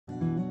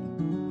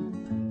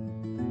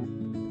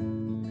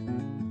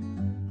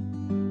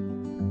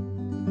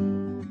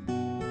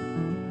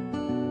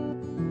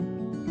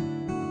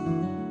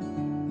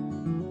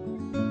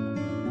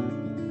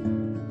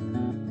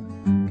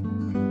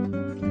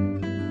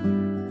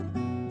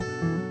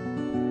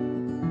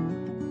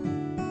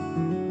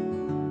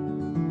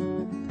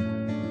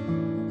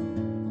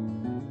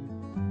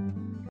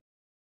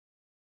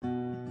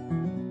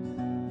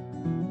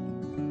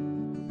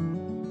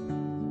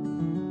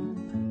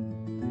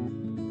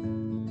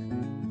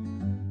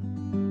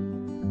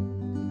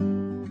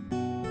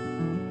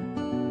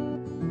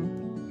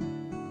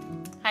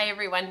Hi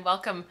everyone,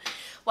 welcome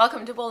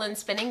to Woolen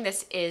Spinning.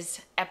 This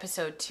is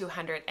episode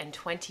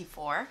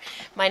 224.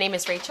 My name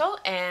is Rachel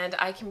and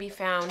I can be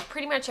found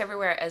pretty much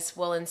everywhere as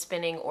Woolen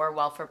Spinning or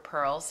Welford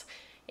Pearls.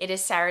 It is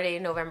Saturday,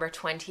 November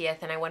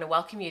 20th, and I want to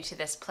welcome you to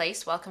this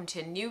place. Welcome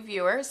to new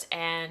viewers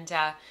and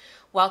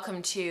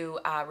welcome to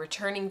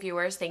returning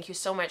viewers. Thank you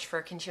so much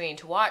for continuing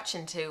to watch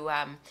and to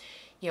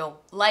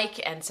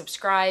like and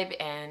subscribe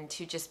and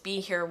to just be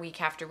here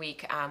week after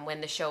week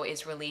when the show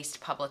is released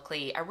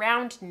publicly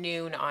around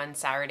noon on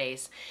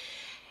Saturdays.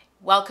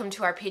 Welcome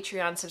to our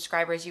Patreon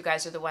subscribers. You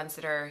guys are the ones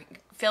that are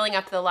filling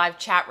up the live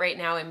chat right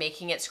now and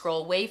making it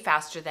scroll way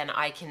faster than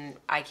I can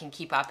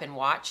keep up and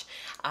watch.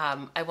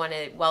 I want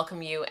to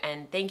welcome you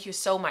and thank you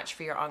so much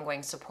for your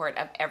ongoing support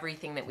of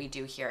everything that we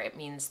do here. It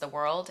means the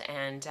world,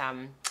 and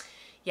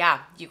yeah,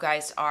 you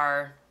guys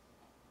are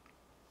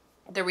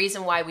the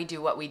reason why we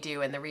do what we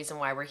do and the reason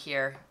why we're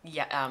here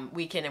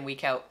week in and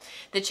week out.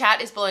 The chat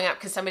is blowing up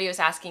because somebody was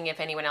asking if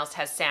anyone else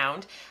has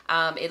sound.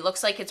 It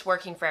looks like it's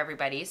working for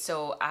everybody.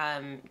 So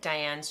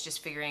Diane's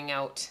just figuring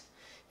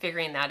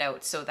that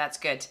out. So that's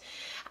good.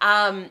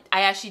 I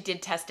actually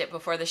did test it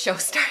before the show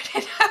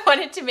started. I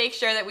wanted to make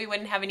sure that we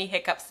wouldn't have any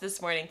hiccups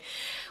this morning.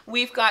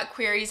 We've got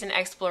queries and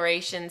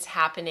explorations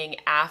happening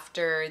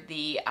after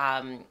the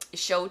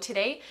show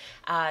today.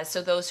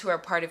 So those who are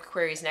part of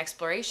queries and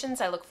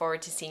explorations, I look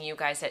forward to seeing you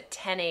guys at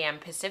 10 a.m.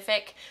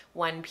 Pacific,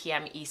 1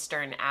 p.m.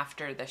 Eastern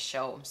after the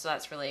show. So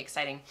that's really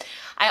exciting.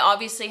 I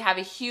obviously have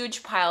a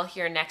huge pile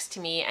here next to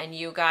me, and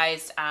you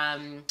guys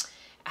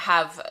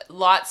have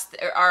lots,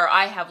 or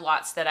I have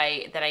lots that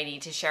I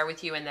need to share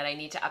with you and that I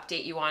need to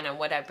update you on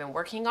what I've been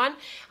working on.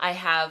 I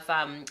have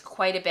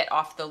quite a bit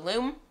off the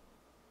loom,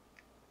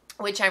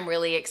 which I'm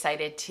really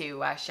excited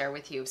to share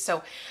with you.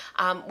 So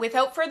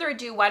without further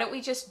ado, why don't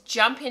we just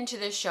jump into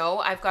the show?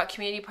 I've got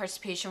community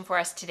participation for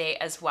us today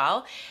as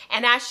well.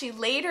 And actually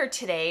later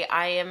today,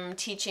 I am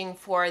teaching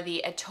for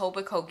the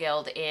Etobicoke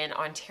Guild in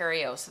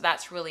Ontario. So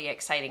that's really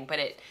exciting, but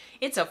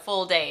it's a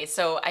full day.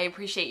 So I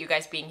appreciate you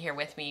guys being here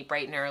with me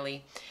bright and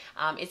early.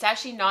 It's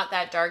actually not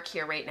that dark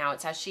here right now.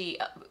 It's actually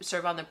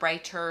sort of on the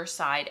brighter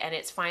side, and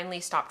it's finally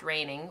stopped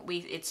raining.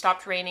 It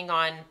stopped raining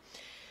on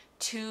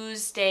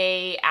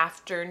Tuesday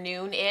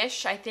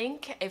afternoon-ish, I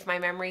think, if my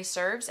memory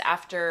serves,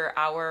 after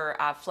our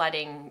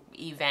flooding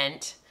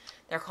event.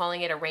 They're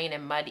calling it a rain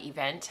and mud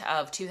event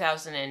of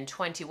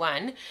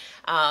 2021.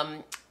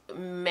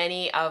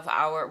 Many of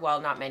our,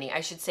 well, not many, I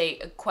should say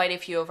quite a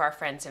few of our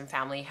friends and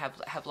family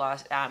have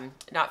lost,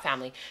 not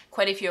family,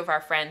 quite a few of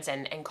our friends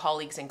and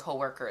colleagues and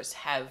co-workers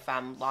have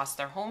lost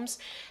their homes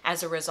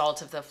as a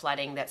result of the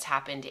flooding that's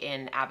happened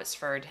in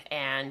Abbotsford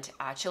and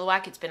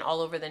Chilliwack. It's been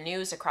all over the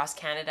news across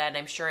Canada, and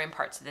I'm sure in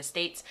parts of the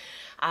States.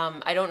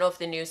 I don't know if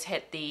the news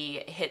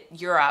hit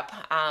Europe,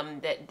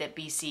 that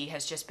BC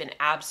has just been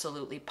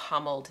absolutely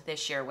pummeled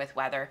this year with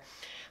weather.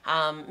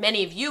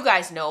 Many of you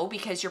guys know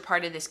because you're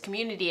part of this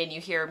community and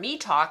you hear me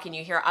talk and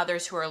you hear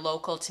others who are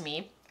local to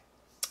me.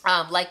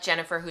 Like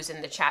Jennifer, who's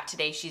in the chat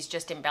today. She's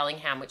just in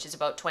Bellingham, which is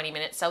about 20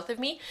 minutes south of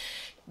me,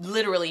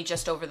 literally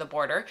just over the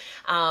border.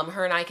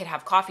 Her and I could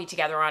have coffee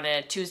together on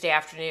a Tuesday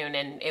afternoon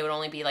and it would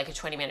only be like a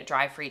 20-minute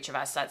drive for each of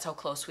us. That's how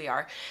close we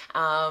are.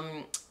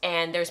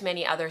 And there's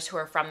many others who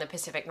are from the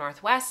Pacific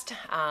Northwest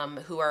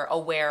who are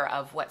aware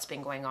of what's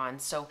been going on.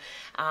 So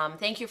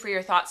thank you for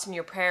your thoughts and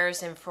your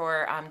prayers and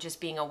for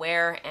just being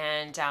aware,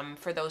 and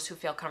for those who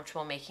feel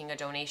comfortable making a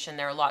donation.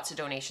 There are lots of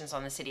donations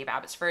on the City of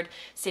Abbotsford,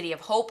 City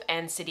of Hope,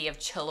 and City of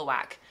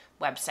Chilliwack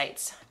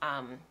websites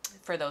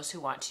for those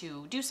who want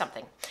to do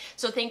something.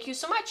 So thank you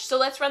so much. So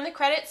let's run the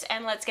credits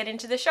and let's get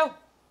into the show.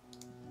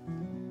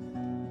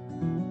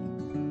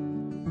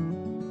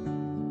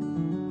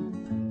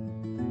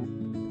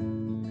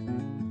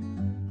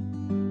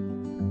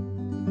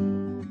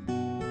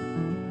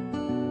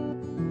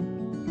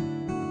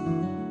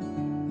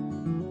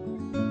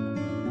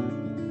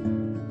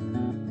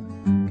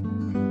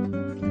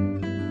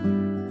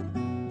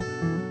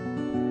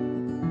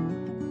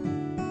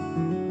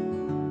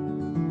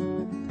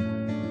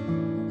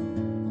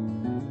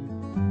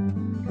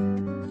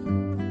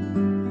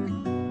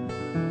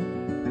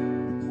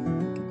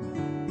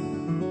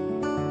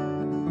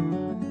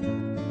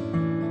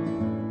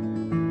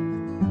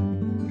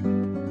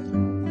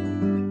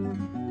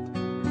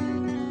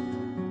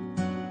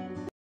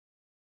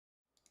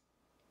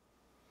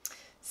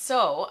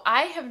 So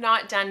I have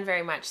not done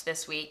very much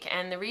this week,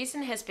 and the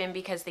reason has been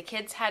because the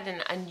kids had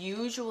an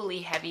unusually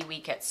heavy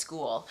week at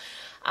school.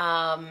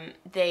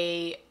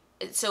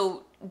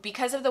 So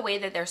because of the way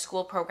that their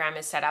school program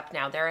is set up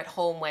now, they're at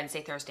home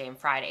Wednesday, Thursday, and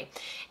Friday.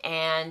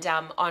 And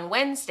on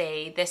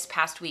Wednesday, this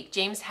past week,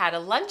 James had a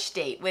lunch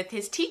date with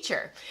his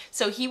teacher.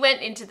 So he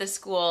went into the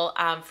school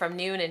from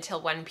noon until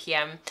 1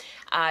 p.m.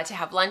 To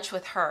have lunch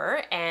with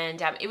her.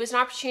 And it was an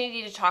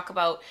opportunity to talk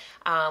about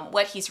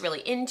what he's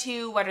really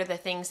into, what are the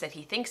things that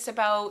he thinks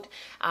about,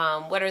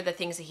 what are the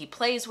things that he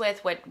plays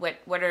with,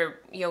 what are,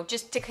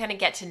 just to kind of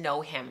get to know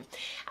him,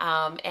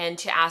 and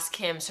to ask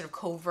him sort of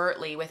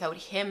covertly without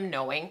him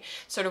knowing,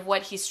 sort of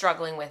what he's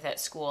struggling with at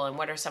school and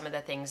what are some of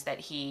the things that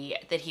he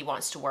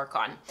wants to work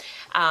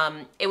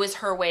on. It was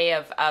her way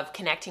of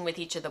connecting with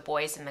each of the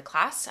boys in the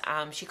class.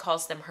 She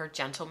calls them her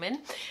gentlemen.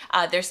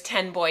 There's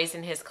 10 boys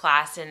in his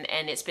class, and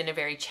it's been a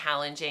very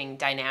challenging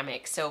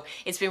dynamic. So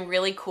it's been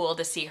really cool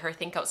to see her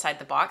think outside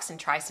the box and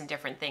try some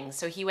different things.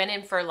 So he went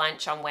in for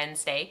lunch on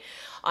Wednesday.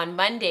 On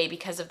Monday,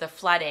 because of the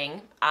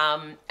flooding,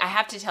 I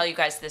have to tell you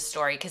guys this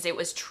story because it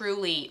was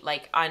truly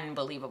like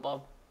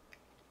unbelievable.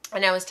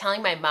 And I was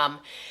telling my mom,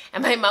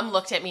 and my mom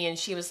looked at me and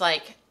she was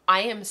like, I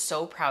am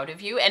so proud of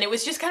you. And it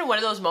was just kind of one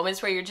of those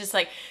moments where you're just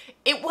like,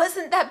 it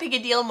wasn't that big a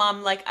deal,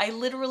 Mom. Like, I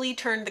literally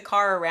turned the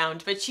car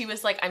around. But she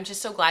was like, I'm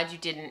just so glad you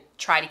didn't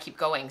try to keep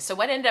going. So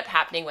what ended up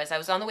happening was I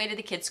was on the way to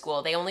the kids'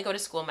 school. They only go to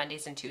school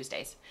Mondays and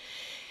Tuesdays.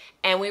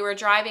 And we were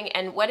driving,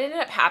 and what ended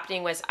up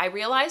happening was I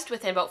realized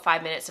within about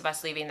 5 minutes of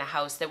us leaving the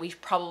house that we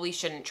probably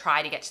shouldn't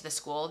try to get to the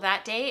school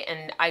that day.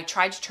 And I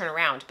tried to turn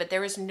around, but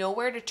there was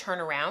nowhere to turn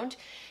around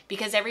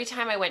because every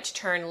time I went to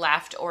turn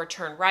left or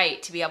turn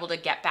right to be able to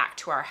get back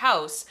to our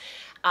house,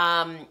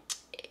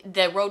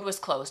 the road was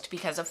closed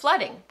because of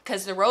flooding,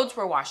 because the roads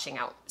were washing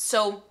out.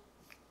 So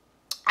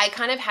I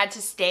kind of had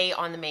to stay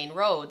on the main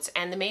roads,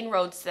 and the main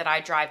roads that I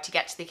drive to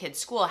get to the kids'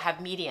 school have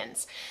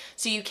medians.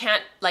 So you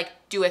can't like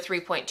do a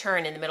 3-point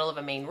turn in the middle of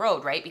a main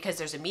road, right? Because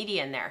there's a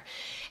median there.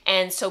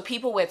 And so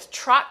people with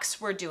trucks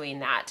were doing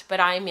that, but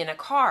I'm in a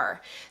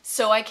car.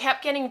 So I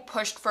kept getting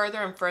pushed further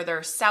and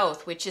further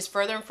south, which is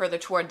further and further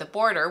toward the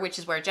border, which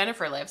is where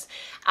Jennifer lives.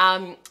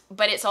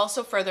 But it's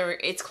also further,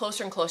 it's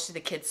closer and closer to the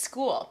kids'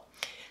 school.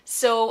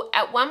 So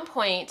at one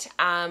point,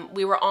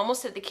 we were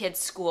almost at the kids'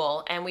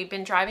 school, and we'd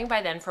been driving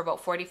by then for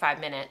about 45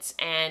 minutes,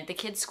 and the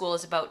kids' school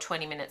is about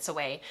 20 minutes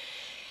away.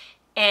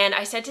 And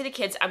I said to the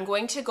kids, I'm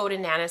going to go to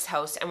Nana's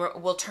house, and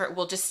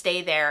we'll just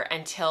stay there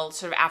until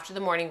sort of after the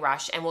morning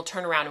rush, and we'll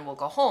turn around and we'll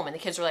go home. And the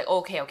kids were like,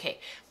 okay.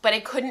 But I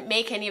couldn't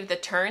make any of the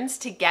turns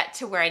to get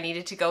to where I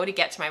needed to go to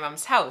get to my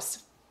mom's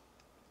house.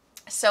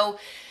 So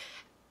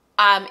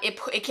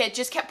it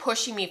just kept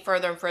pushing me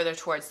further and further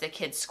towards the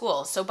kids'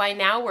 school. So by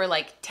now we're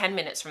like 10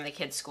 minutes from the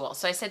kids' school.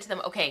 So I said to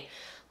them, okay,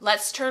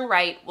 let's turn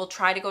right. We'll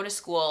try to go to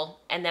school,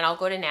 and then I'll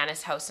go to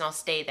Nana's house and I'll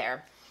stay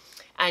there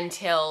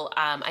until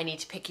I need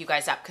to pick you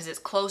guys up because it's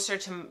closer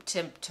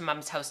to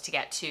Mom's house to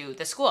get to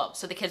the school.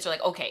 So the kids were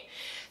like, okay.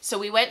 So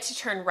we went to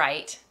turn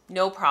right,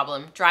 no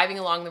problem, driving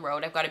along the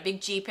road. I've got a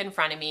big Jeep in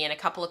front of me and a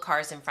couple of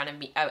cars in front of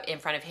me, in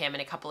front of him,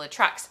 and a couple of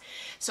trucks.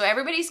 So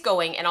everybody's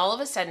going, and all of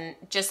a sudden,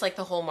 just like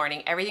the whole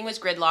morning, everything was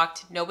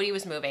gridlocked. Nobody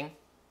was moving.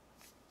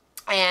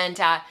 And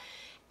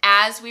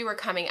as we were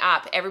coming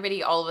up,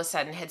 everybody all of a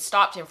sudden had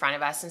stopped in front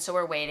of us, and so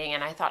we're waiting.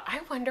 And I thought,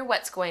 I wonder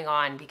what's going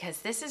on,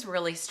 because this is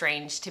really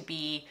strange to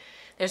be.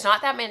 There's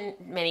not that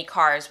many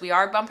cars. We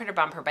are bumper to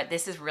bumper, but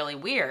this is really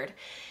weird.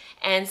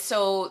 And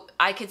so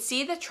I could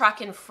see the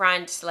truck in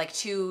front, like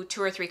two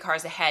or three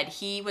cars ahead.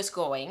 He was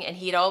going, and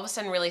he had all of a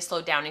sudden really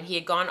slowed down, and he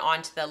had gone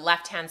onto the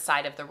left-hand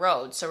side of the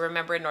road. So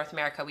remember, in North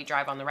America, we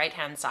drive on the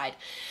right-hand side.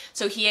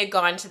 So he had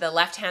gone to the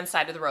left-hand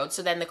side of the road.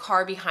 So then the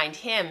car behind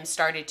him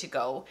started to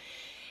go.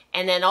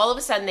 And then all of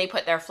a sudden they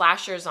put their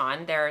flashers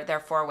on,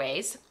 their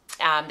four-ways,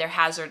 their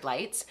hazard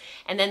lights.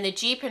 And then the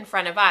Jeep in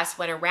front of us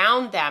went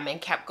around them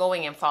and kept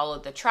going and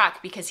followed the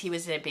truck because he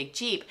was in a big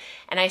Jeep.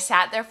 And I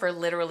sat there for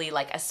literally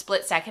like a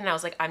split second. And I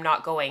was like, I'm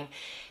not going.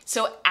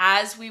 So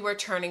as we were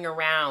turning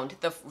around,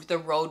 the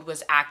road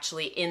was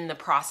actually in the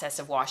process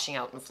of washing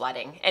out and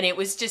flooding. And it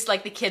was just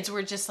like the kids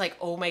were just like,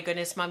 oh my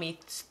goodness, Mommy,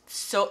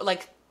 so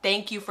like,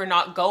 thank you for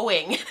not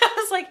going. I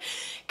was like,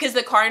 because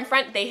the car in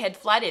front, they had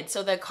flooded.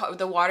 So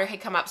the water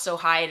had come up so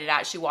high, it had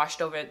actually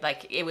washed over,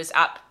 like it was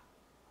up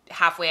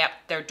halfway up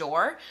their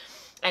door,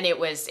 and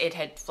it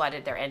had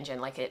flooded their engine.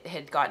 Like it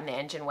had gotten the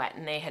engine wet,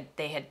 and they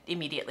had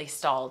immediately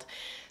stalled.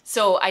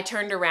 So I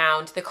turned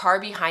around. The car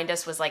behind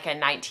us was like a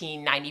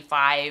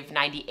 1995,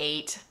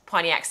 98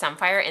 Pontiac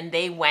Sunfire, and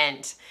they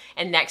went.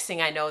 And next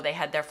thing I know, they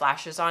had their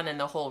flashers on, and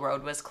the whole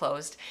road was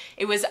closed.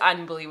 It was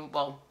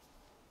unbelievable.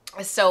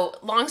 So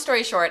long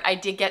story short, I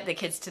did get the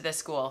kids to the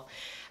school,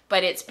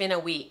 but it's been a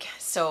week.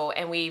 So,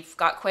 and we've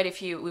got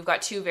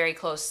two very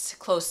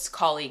close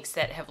colleagues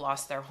that have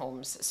lost their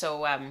homes.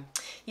 So,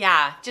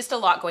 yeah, just a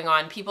lot going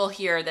on. People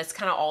here, that's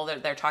kind of all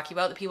that they're talking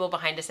about. The people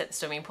behind us at the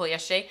swimming pool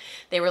yesterday,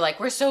 they were like,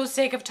 we're so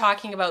sick of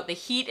talking about the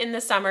heat in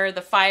the summer,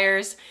 the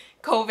fires,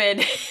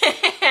 COVID,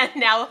 and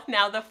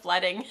now the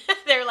flooding.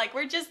 They're like,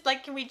 we're just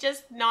like, can we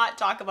just not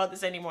talk about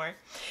this anymore?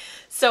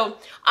 So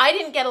I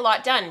didn't get a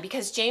lot done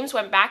because James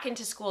went back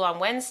into school on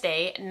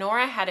Wednesday.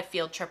 Nora had a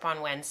field trip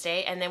on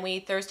Wednesday. And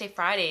then Thursday,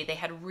 Friday, they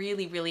had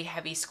really, really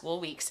heavy school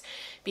weeks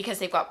because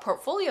they've got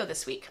portfolio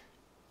this week.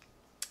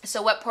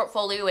 So what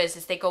portfolio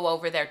is they go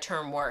over their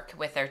term work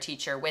with their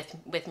teacher,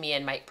 with me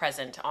and Mike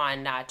present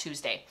on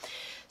Tuesday.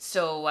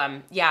 So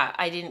yeah,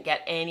 I didn't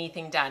get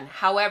anything done.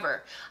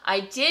 However, I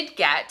did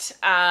get...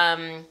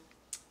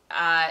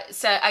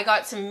 so I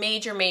got some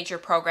major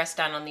progress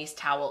done on these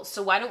towels.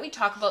 So why don't we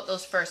talk about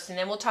those first, and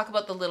then we'll talk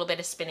about the little bit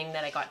of spinning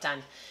that I got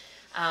done.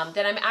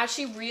 that I'm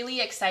actually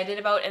really excited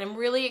about, and I'm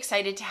really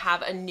excited to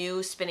have a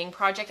new spinning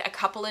project, a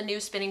couple of new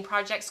spinning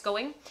projects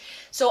going.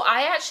 So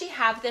I actually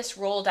have this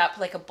rolled up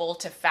like a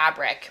bolt of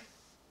fabric.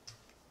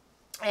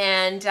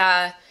 And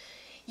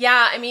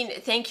yeah, I mean,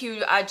 thank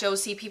you,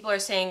 Josie. People are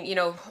saying, you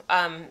know,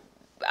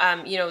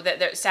 that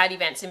there sad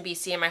events in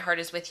BC, and my heart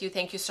is with you.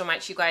 Thank you so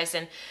much, you guys.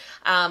 And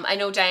I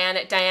know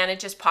Diana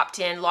just popped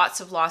in.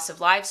 Lots of loss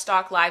of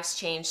livestock, lives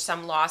changed,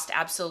 some lost,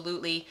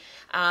 absolutely.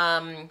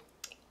 I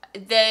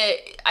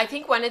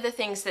think one of the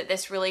things that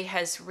this really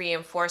has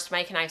reinforced,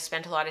 Mike and I have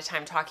spent a lot of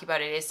time talking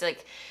about it, is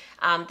like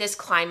this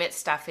climate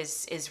stuff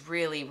is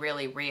really,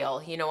 really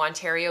real. You know,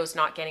 Ontario is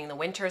not getting the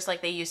winters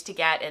like they used to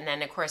get. And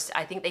then, of course,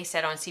 I think they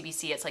said on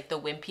CBC it's like the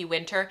wimpy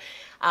winter.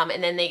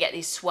 And then they get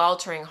these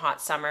sweltering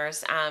hot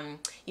summers.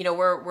 You know,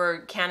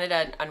 we're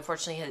Canada,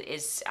 unfortunately,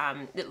 is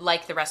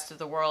like the rest of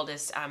the world,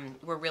 is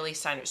we're really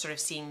sort of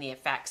seeing the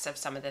effects of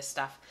some of this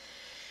stuff.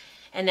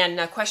 And then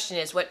the question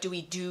is, what do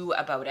we do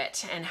about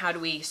it? And how do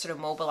we sort of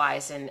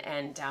mobilize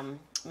and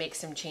make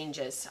some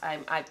changes?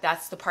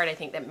 That's the part I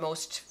think that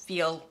most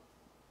feel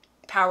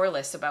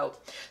powerless about.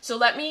 So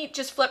let me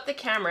just flip the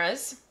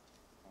cameras.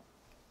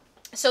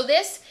 So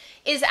this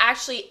is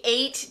actually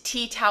 8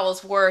 tea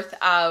towels worth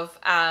of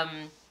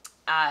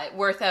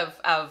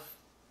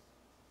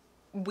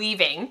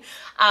weaving.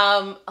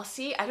 I'll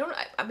see, I don't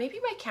know, maybe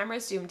my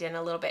camera's zoomed in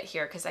a little bit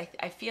here because I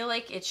feel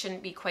like it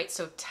shouldn't be quite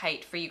so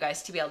tight for you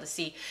guys to be able to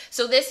see.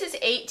 So this is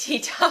 8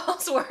 tea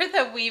towels worth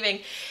of weaving.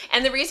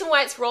 And the reason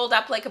why it's rolled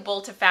up like a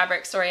bolt of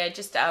fabric, sorry, I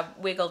just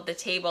wiggled the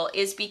table,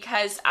 is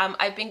because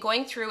I've been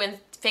going through and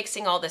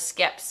fixing all the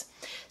skips.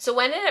 So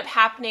what ended up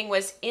happening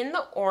was in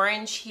the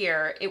orange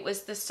here, it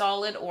was the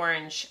solid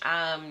orange.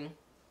 I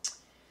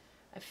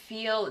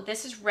feel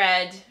this is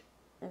red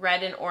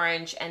and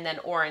orange, and then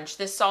orange,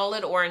 the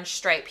solid orange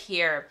stripe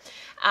here.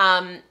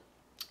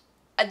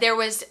 There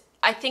was,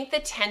 I think the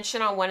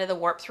tension on one of the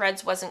warp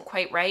threads wasn't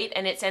quite right,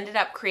 and it's ended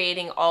up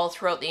creating all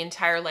throughout the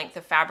entire length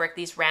of fabric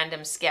these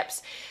random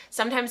skips.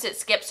 Sometimes it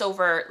skips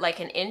over like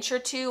an inch or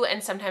two,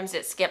 and sometimes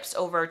it skips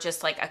over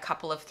just like a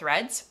couple of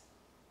threads.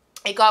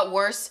 It got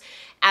worse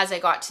as I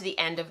got to the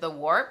end of the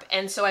warp.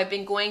 And so I've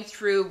been going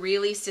through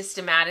really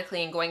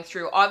systematically and going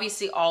through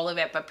obviously all of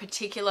it, but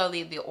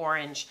particularly the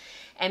orange,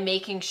 and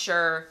making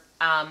sure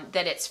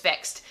that it's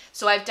fixed.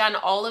 So I've done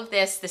all of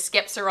this. The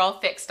skips are all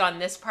fixed on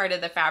this part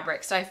of the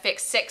fabric. So I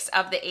fixed 6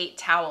 of the 8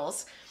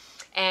 towels.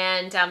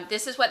 And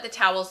this is what the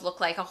towels look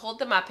like. I'll hold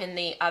them up in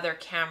the other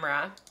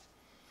camera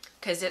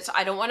because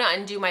I don't want to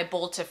undo my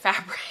bolt of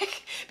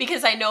fabric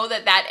because I know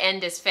that that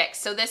end is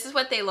fixed. So this is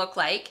what they look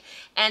like.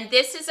 And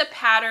this is a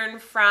pattern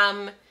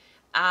from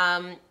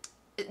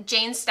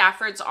Jane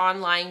Stafford's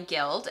online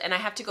guild, and I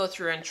have to go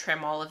through and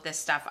trim all of this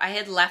stuff. I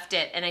had left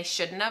it, and I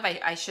shouldn't have.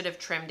 I should have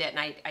trimmed it, and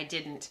I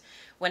didn't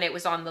when it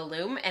was on the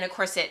loom. And of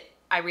course,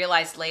 I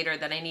realized later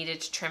that I needed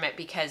to trim it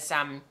because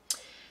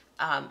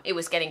it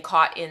was getting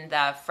caught in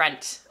the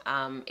front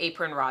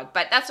apron rod.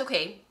 But that's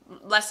okay.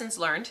 Lessons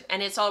learned,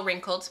 and it's all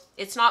wrinkled.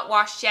 It's not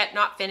washed yet,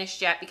 not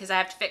finished yet, because I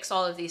have to fix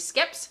all of these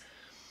skips.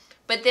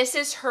 But this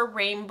is her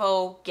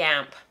rainbow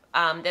gamp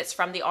that's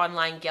from the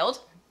online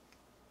guild.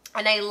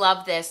 And I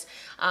love this.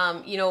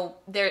 You know,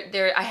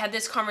 I had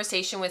this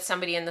conversation with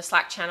somebody in the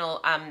Slack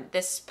channel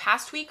this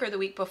past week or the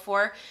week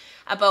before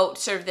about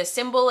sort of the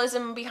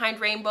symbolism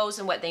behind rainbows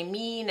and what they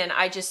mean. And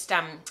I just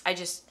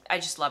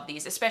love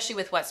these, especially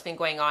with what's been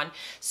going on.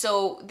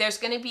 So there's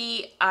going to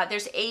be,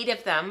 there's 8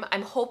 of them.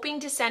 I'm hoping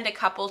to send a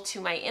couple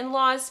to my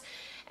in-laws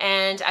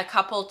and a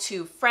couple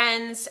to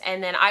friends.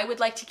 And then I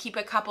would like to keep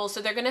a couple.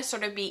 So they're going to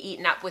sort of be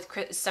eaten up with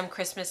some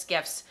Christmas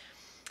gifts.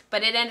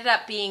 But it ended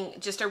up being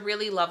just a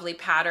really lovely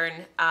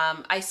pattern.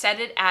 I set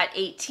it at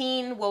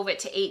 18, wove it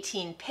to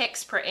 18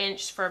 picks per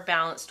inch for a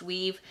balanced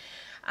weave.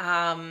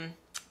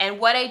 And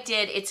what I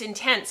did, it's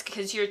intense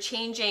because you're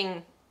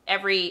changing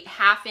every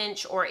 ½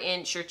 inch or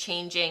inch, you're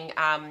changing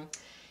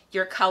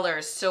your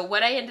colors. So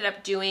what I ended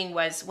up doing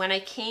was when I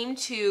came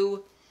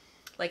to,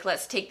 like,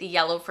 let's take the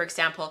yellow, for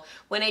example.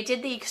 When I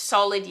did the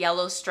solid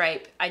yellow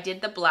stripe, I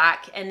did the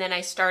black, and then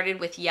I started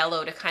with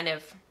yellow to kind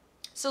of,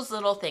 it's those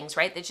little things,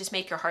 right, that just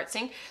make your heart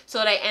sing. So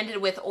that I ended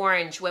with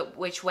orange,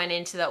 which went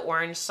into the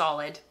orange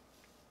solid.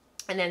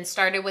 And then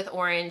started with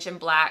orange and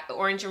black,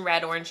 orange and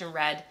red,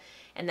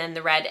 and then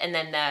the red, and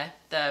then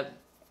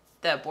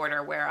the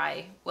border where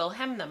I will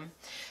hem them.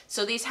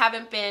 So these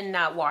haven't been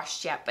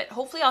washed yet, but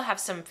hopefully I'll have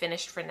some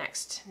finished for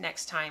next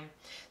time.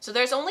 So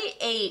there's only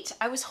 8.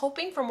 I was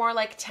hoping for more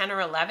like 10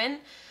 or 11,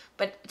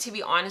 but to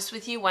be honest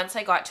with you, once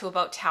I got to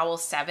about towel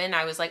 7,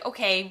 I was like,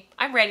 okay,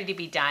 I'm ready to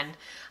be done.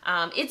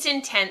 It's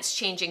intense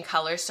changing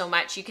colors so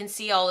much. You can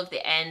see all of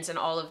the ends and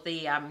all of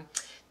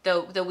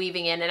the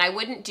weaving in, and I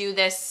wouldn't do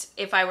this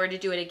if I were to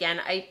do it again.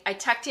 I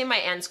tucked in my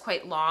ends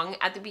quite long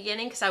at the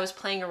beginning because I was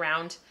playing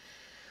around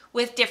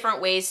with different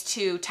ways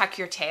to tuck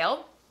your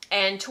tail.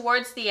 And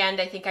towards the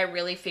end, I think I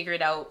really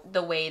figured out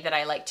the way that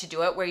I like to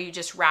do it, where you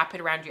just wrap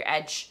it around your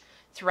edge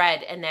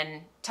thread and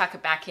then tuck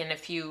it back in a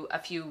few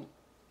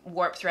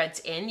warp threads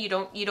in. You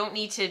don't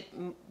need to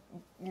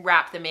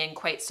wrap them in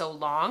quite so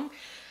long.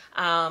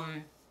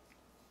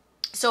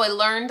 So I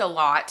learned a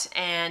lot,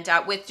 and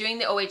with doing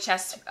the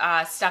OHS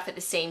stuff at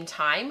the same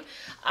time,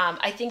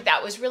 I think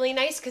that was really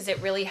nice because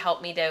it really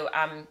helped me to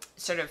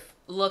sort of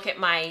look at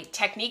my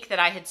technique that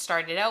I had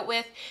started out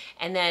with,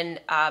 and then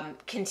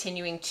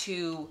continuing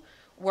to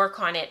work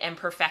on it and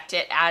perfect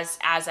it as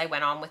I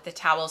went on with the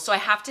towels. So I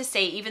have to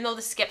say, even though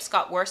the skips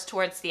got worse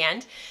towards the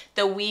end,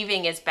 the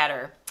weaving is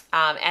better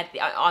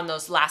on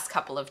those last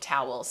couple of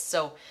towels.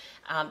 So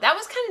that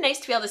was kind of nice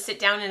to be able to sit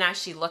down and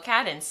actually look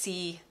at and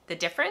see the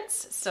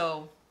difference.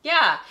 So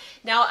yeah,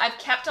 now I've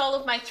kept all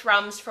of my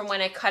thrums from when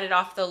I cut it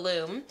off the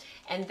loom,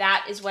 and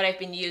that is what I've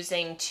been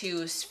using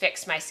to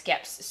fix my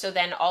skips. So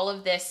then all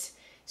of this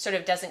sort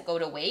of doesn't go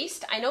to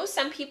waste. I know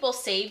some people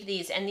save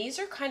these, and these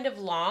are kind of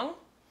long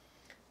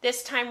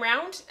this time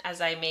round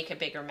as I make a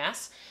bigger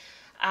mess.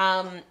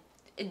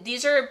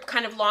 These are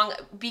kind of long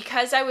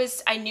because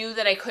I knew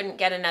that I couldn't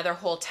get another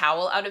whole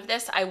towel out of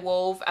this. I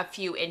wove a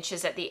few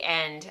inches at the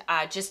end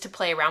just to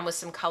play around with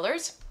some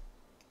colors.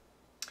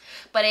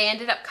 But I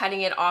ended up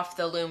cutting it off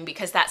the loom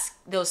because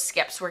those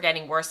skips were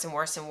getting worse and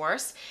worse and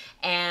worse.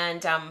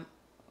 And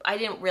I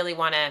didn't really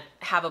want to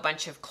have a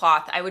bunch of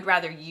cloth. I would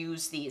rather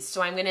use these.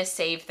 So I'm going to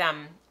save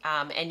them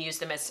and use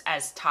them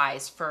as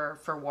ties for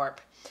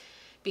warp,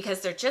 because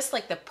they're just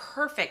like the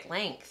perfect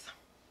length.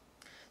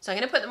 So I'm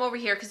going to put them over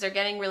here because they're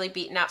getting really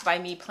beaten up by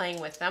me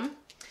playing with them.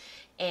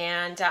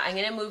 And I'm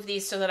going to move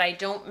these so that I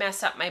don't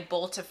mess up my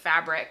bolt of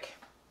fabric.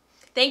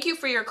 Thank you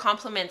for your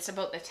compliments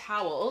about the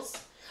towels.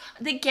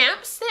 The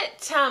gamps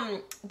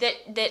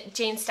that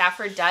Jane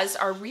Stafford does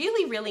are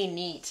really, really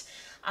neat.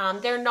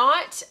 They're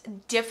not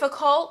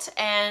difficult,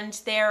 and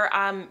they're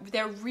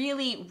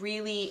really,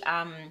 really,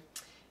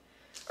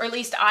 or at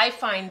least I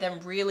find them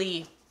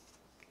really,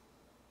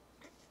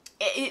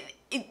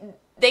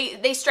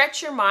 they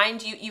stretch your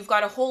mind. You've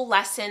got a whole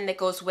lesson that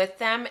goes with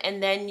them,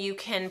 and then you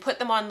can put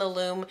them on the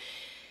loom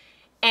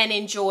and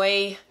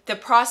enjoy the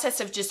process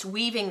of just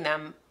weaving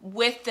them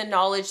with the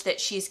knowledge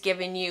that she's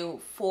given you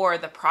for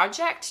the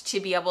project to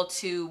be able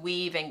to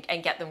weave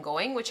and get them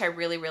going, which I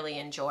really, really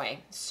enjoy.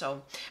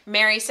 So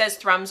Mary says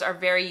thrums are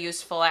very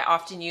useful. I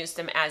often use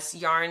them as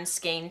yarn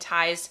skein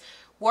ties,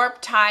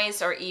 warp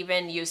ties, or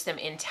even use them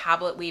in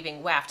tablet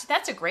weaving weft.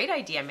 That's a great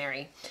idea,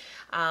 Mary.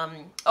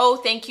 Oh,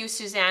 thank you,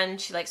 Suzanne.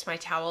 She likes my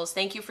towels.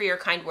 Thank you for your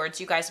kind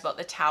words, you guys, about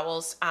the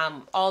towels.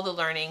 All the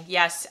learning.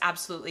 Yes,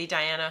 absolutely,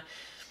 Diana.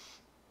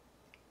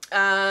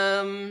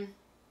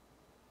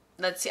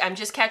 Let's see. I'm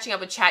just catching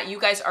up with chat. You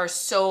guys are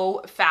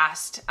so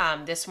fast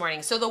this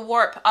morning. So the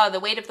warp, the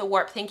weight of the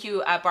warp. Thank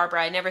you,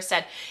 Barbara. I never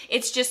said.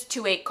 It's just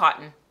 2/8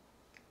 cotton.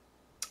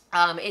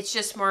 It's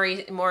just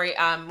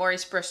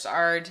Maurice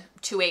Broussard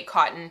 2/8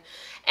 cotton.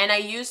 And I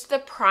used the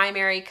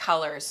primary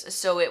colors.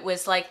 So it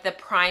was like the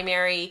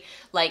primary,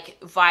 like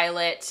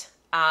violet,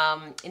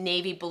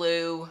 navy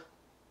blue,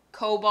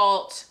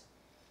 cobalt,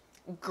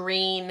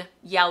 green,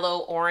 yellow,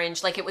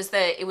 orange. Like it was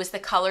the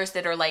colors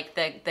that are like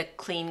the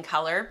clean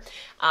color.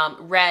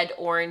 Red,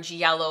 orange,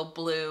 yellow,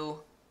 blue,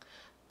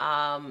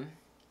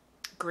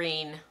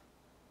 green.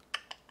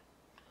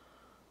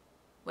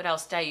 What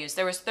else did I use?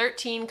 There was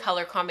 13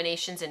 color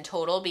combinations in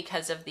total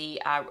because of the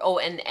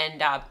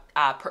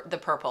the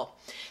purple.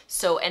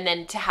 So, and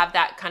then to have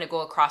that kind of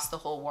go across the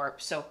whole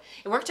warp. So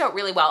it worked out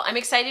really well. I'm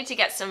excited to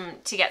get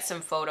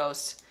some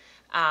photos.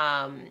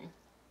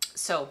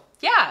 So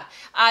yeah,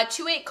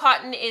 2/8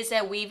 cotton is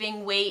a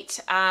weaving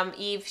weight.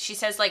 Eve, she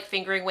says like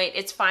fingering weight.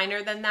 It's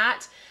finer than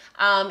that.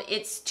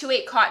 It's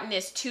 2/8 cotton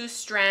is 2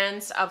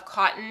 strands of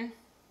cotton.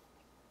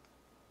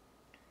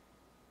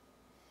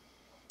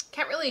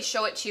 Can't really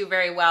show it to you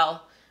very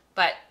well,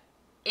 but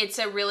it's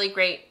a really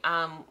great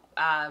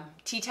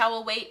tea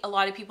towel weight. A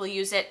lot of people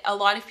use it. A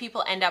lot of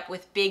people end up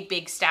with big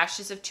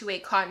stashes of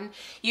 2/8 cotton.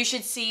 You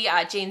should see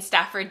Jane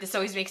Stafford. This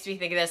always makes me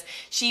think of this.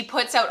 She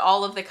puts out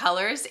all of the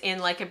colors in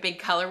like a big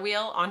color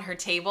wheel on her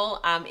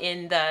table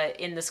in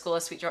the School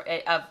of Sweet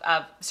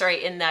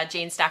in the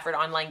Jane Stafford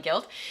Online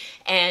Guild,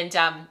 and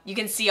you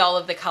can see all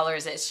of the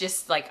colors. It's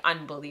just like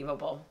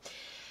unbelievable.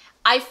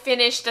 I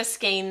finished a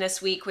skein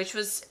this week, which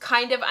was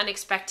kind of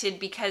unexpected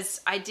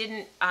because I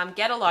didn't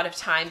get a lot of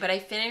time, but I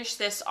finished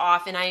this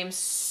off and I am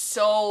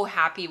so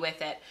happy with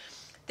it.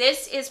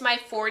 This is my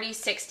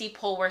 4060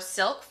 Polworth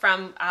silk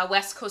from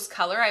West Coast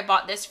Color. I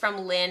bought this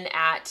from Lynn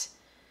at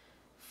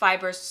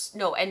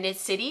Knit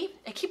City.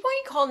 I keep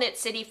wanting to call Knit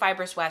City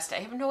Fibers West. I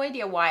have no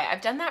idea why.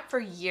 I've done that for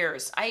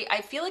years. I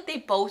feel like they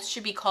both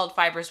should be called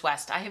Fibers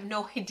West. I have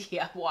no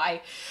idea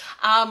why.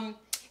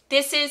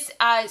 This is,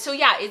 so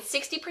yeah, it's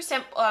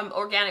 60%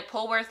 organic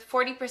Polworth,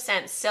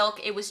 40% silk.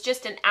 It was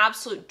just an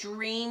absolute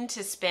dream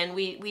to spin.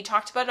 We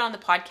talked about it on the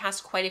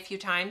podcast quite a few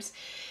times.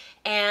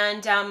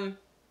 And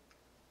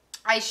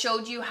I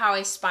showed you how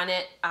I spun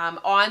it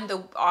on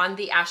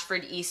the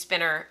Ashford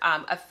e-spinner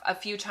a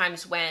few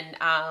times when,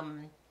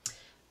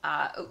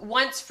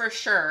 once for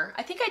sure.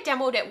 I think I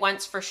demoed it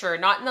once for sure,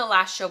 not in the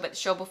last show, but the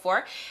show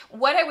before.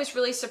 What I was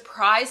really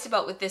surprised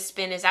about with this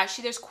spin is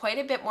actually there's quite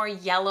a bit more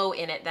yellow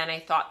in it than I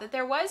thought that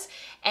there was.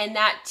 And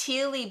that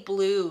tealy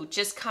blue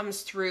just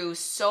comes through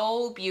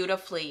so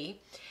beautifully.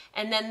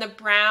 And then the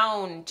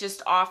brown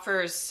just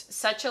offers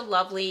such a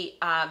lovely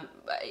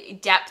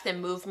depth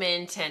and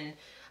movement, and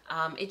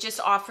it just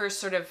offers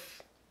sort of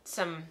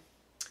some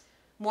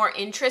more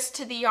interest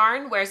to the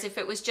yarn. Whereas if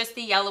it was just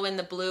the yellow and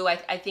the blue,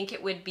 I think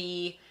it would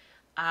be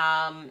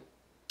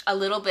a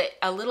little bit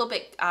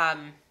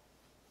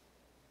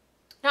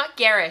not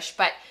garish,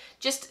 but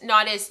just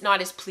not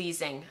as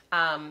pleasing.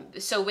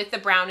 So with the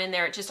brown in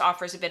there, it just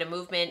offers a bit of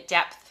movement,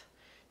 depth,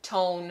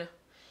 tone.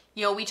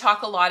 You know, we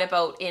talk a lot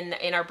about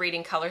in our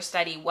breeding color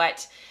study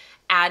what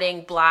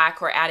adding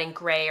black or adding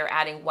gray or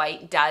adding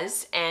white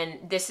does, and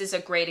this is a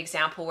great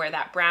example where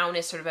that brown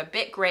is sort of a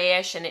bit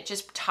grayish and it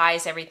just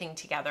ties everything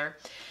together.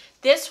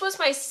 This was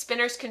my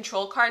spinner's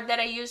control card that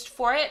I used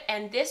for it,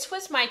 and this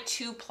was my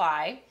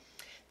 2-ply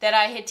that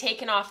I had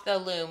taken off the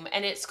loom,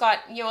 and it's got,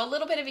 you know, a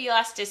little bit of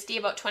elasticity,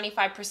 about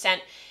 25%.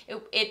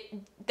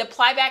 The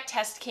ply back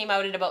test came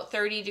out at about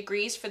 30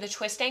 degrees for the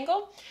twist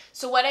angle.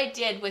 So what I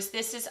did was,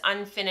 this is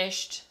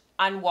unfinished,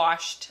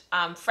 unwashed,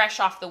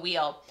 fresh off the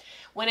wheel.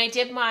 When I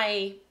did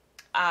my,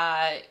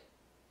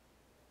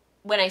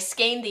 when I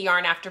skeined the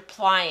yarn after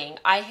plying,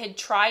 I had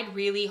tried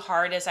really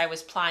hard as I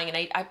was plying,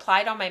 and I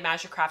plied on my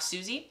Majacraft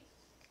Susie.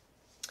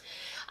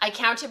 I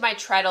counted my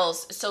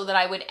treadles so that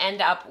I would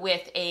end up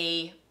with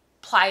a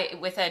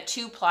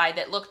 2-ply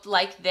that looked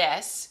like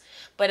this,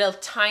 but a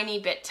tiny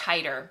bit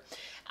tighter,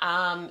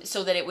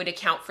 so that it would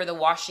account for the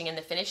washing and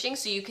the finishing.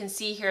 So you can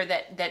see here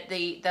that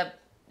the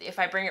if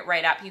I bring it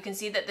right up, you can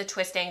see that the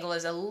twist angle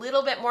is a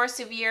little bit more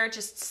severe,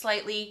 just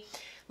slightly,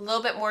 a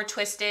little bit more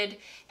twisted.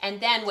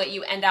 And then what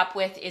you end up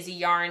with is a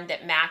yarn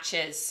that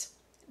matches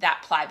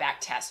that ply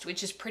back test,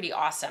 which is pretty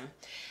awesome.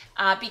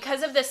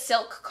 Because of the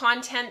silk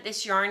content,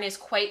 this yarn is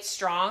quite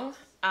strong.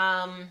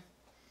 I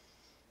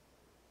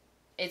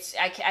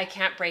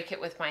can't break it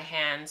with my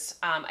hands.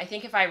 I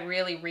think if I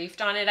really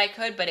reefed on it, I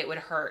could, but it would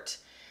hurt.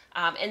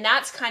 And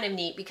that's kind of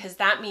neat, because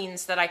that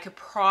means that I could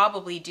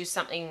probably do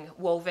something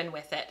woven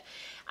with it.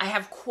 I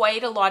have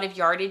quite a lot of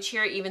yardage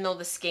here, even though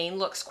the skein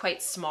looks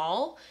quite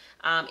small.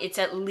 It's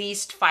at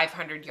least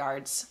 500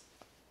 yards,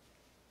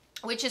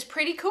 which is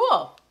pretty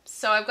cool.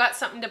 So I've got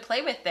something to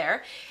play with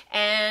there.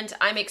 And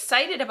I'm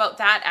excited about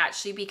that,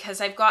 actually, because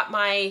I've got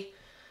my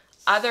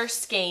other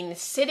skein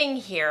sitting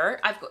here.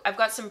 I've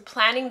got some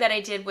planning that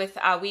I did with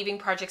weaving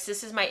projects.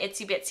 This is my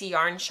Itsy Bitsy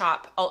Yarn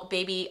Shop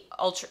baby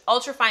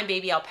ultra fine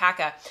baby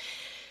alpaca.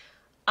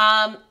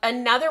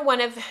 Another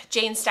one of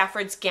Jane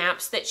Stafford's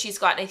Gamps that she's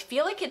got, and I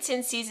feel like it's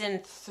in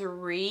season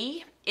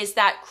 3, is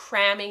that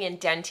cramming and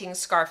denting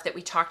scarf that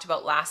we talked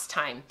about last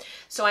time.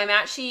 So I'm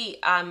actually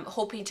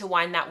hoping to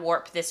wind that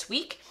warp this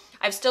week.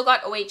 I've still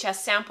got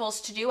OHS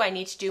samples to do. I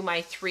need to do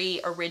my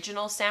 3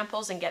 original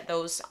samples and get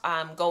those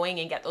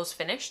going and get those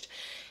finished.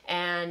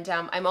 And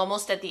I'm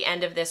almost at the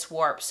end of this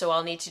warp, so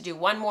I'll need to do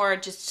one more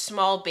just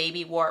small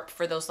baby warp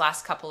for those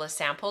last couple of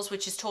samples,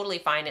 which is totally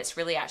fine. It's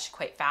really actually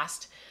quite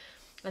fast.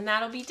 And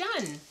that'll be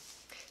done.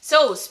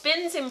 So,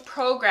 spins in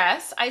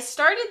progress. I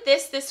started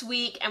this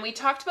week, and we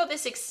talked about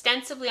this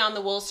extensively on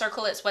the Wool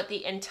Circle. It's what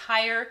the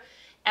entire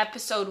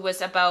episode was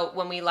about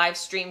when we live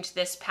streamed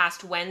this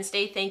past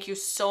Wednesday. Thank you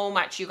so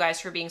much, you guys,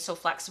 for being so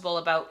flexible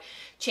about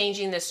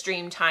changing the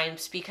stream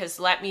times, because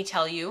let me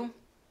tell you,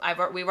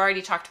 we've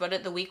already talked about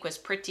it. The week was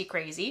pretty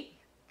crazy.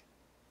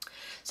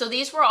 So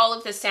these were all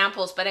of the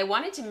samples, but I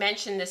wanted to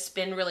mention this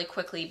spin really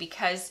quickly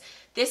because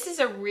this is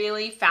a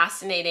really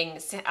fascinating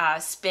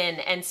spin,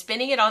 and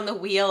spinning it on the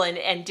wheel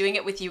and doing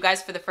it with you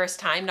guys for the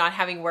first time, not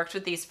having worked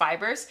with these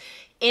fibers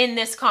in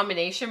this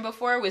combination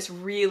before, was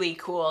really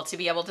cool to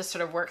be able to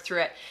sort of work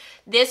through it.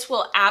 This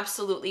will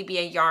absolutely be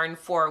a yarn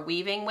for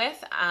weaving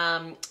with.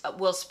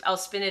 I'll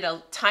spin it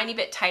a tiny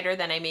bit tighter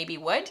than I maybe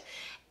would.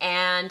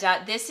 And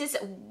this is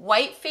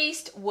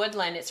White-Faced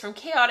Woodland. It's from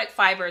Chaotic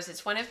Fibers.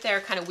 It's one of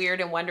their kind of weird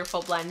and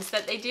wonderful blends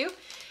that they do.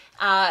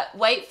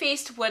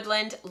 White-Faced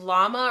Woodland,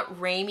 Llama,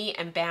 Ramie,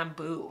 and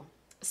Bamboo.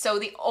 So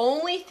the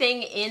only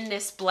thing in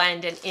this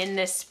blend and in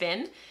this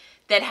spin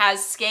that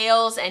has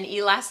scales and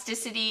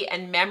elasticity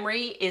and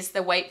memory is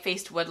the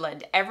White-Faced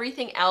Woodland.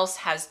 Everything else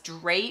has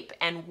drape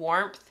and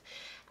warmth,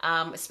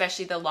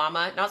 especially the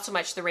Llama. Not so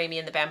much the Ramie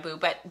and the Bamboo,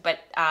 but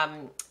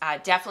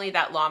definitely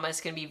that Llama is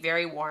going to be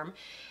very warm.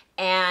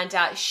 And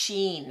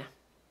sheen.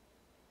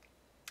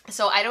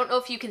 So I don't know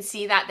if you can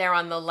see that there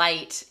on the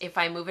light if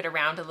I move it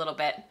around a little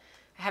bit.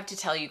 I have to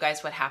tell you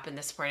guys what happened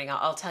this morning.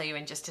 I'll tell you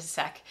in just a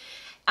sec.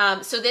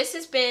 So this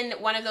has been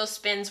one of those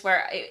spins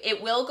where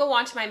it will go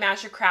onto my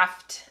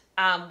Majacraft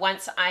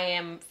once I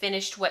am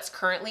finished what's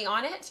currently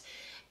on it.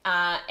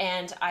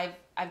 And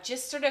I've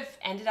just sort of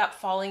ended up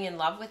falling in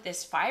love with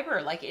this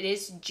fiber. Like, it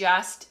is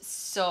just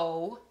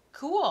so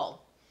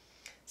cool.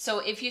 So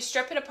if you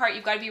strip it apart,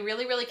 you've got to be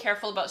really, really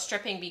careful about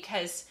stripping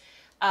because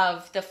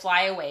of the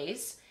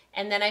flyaways.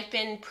 And then I've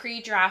been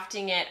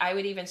pre-drafting it. I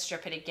would even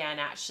strip it again,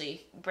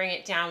 actually. Bring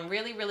it down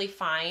really, really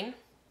fine.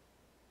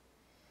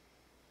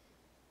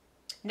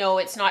 No,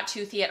 it's not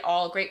toothy at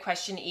all. Great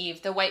question,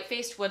 Eve. The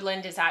White-Faced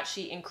Woodland is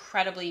actually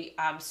incredibly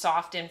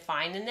soft and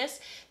fine in this.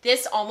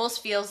 This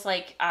almost feels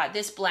like,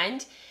 this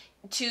blend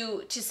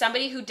to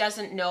somebody who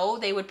doesn't know,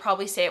 they would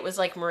probably say it was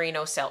like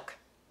merino silk.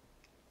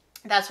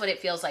 That's what it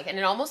feels like. And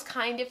it almost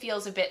kind of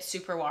feels a bit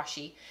super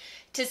washy.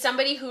 To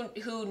somebody who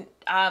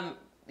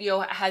you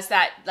know, has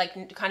that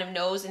like kind of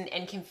knows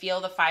and can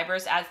feel the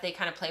fibers as they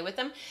kind of play with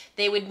them,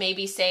 they would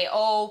maybe say,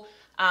 oh,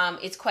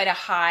 it's quite a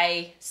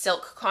high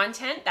silk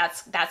content.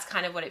 That's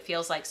kind of what it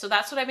feels like. So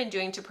that's what I've been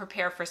doing to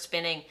prepare for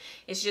spinning,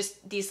 is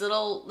just these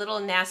little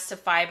nests of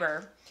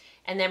fiber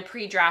and then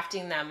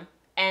pre-drafting them.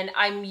 And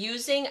I'm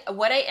using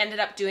what I ended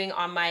up doing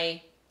on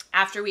my,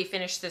 after we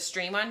finished the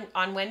stream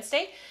on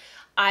Wednesday,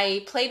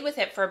 I played with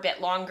it for a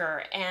bit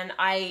longer, and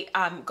I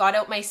got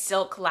out my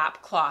silk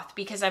lap cloth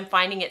because I'm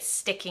finding it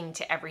sticking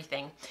to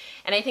everything.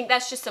 And I think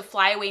that's just the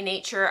flyaway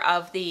nature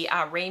of the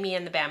Rami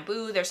and the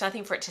bamboo. There's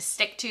nothing for it to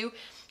stick to.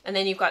 And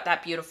then you've got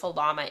that beautiful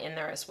llama in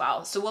there as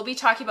well. So we'll be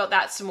talking about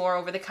that some more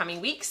over the coming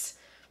weeks.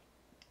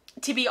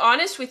 To be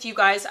honest with you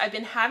guys, I've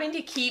been having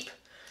to keep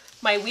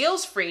my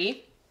wheels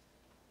free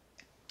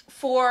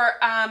for,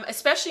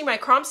 especially my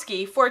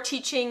Kromsky, for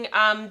teaching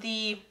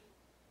the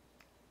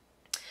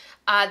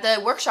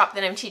workshop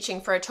that I'm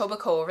teaching for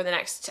Etobicoke over the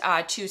next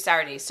 2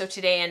 Saturdays. So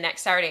today and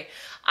next Saturday.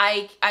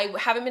 I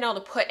haven't been able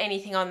to put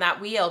anything on that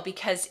wheel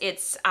because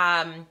it's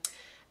a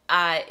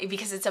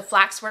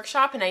flax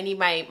workshop and I need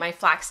my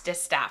flax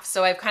distaff.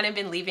 So I've kind of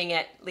been leaving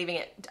it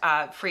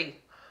free.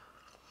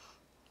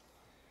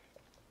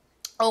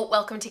 Oh,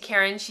 welcome to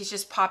Karen. She's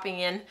just popping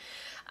in.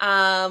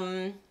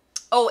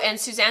 Oh, and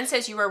Suzanne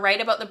says you were right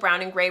about the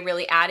brown and gray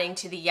really adding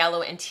to the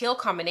yellow and teal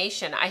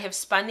combination. I have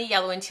spun the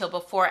yellow and teal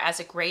before as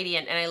a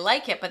gradient and I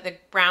like it, but the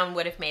brown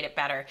would have made it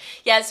better.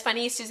 Yeah, it's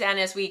funny, Suzanne,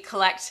 as we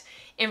collect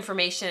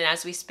information and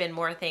as we spin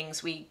more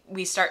things, we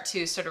start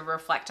to sort of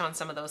reflect on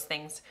some of those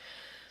things.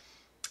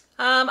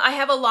 I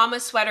have a llama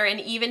sweater,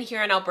 and even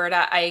here in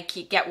Alberta, I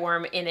get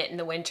warm in it in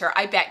the winter.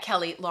 I bet,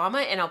 Kelly, llama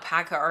and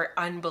alpaca are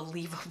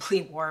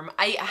unbelievably warm.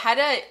 Do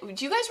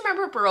you guys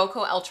remember Barocco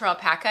Ultra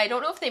Alpaca? I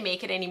don't know if they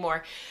make it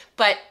anymore,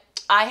 but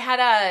I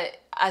had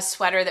a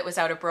sweater that was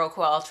out of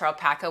Barocco Ultra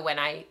Alpaca when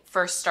I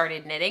first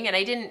started knitting, and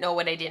I didn't know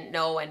what I didn't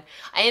know, and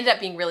I ended up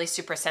being really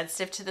super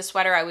sensitive to the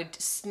sweater. I would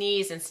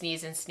sneeze and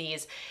sneeze and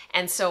sneeze,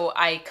 and so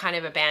I kind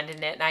of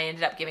abandoned it, and I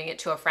ended up giving it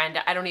to a friend.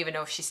 I don't even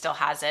know if she still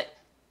has it.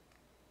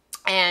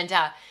 And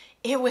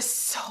it was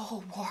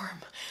so warm.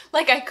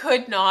 Like I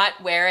could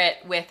not wear it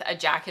with a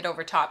jacket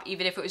over top,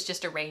 even if it was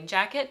just a rain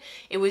jacket.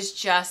 It was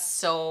just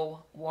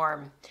so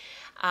warm.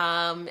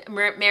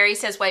 Mary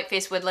says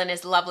Whiteface Woodland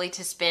is lovely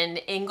to spin.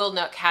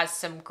 Inglenook has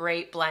some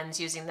great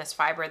blends using this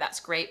fiber. That's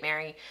great,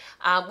 Mary.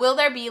 Will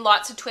there be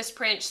lots of twist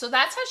per inch? So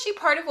that's actually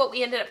part of what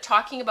we ended up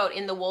talking about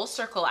in the wool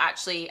circle,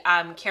 actually.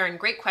 Karen,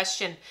 great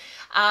question.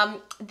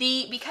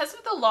 Because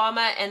of the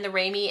llama and the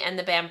Rami and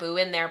the bamboo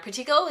in there,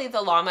 particularly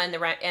the llama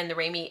and the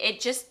Rami,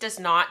 it just does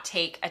not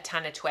take a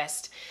ton of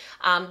twist.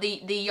 The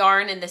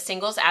yarn and the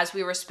singles, as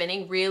we were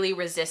spinning, really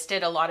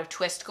resisted a lot of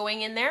twist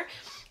going in there.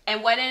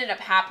 And what ended up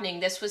happening,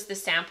 this was the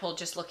sample,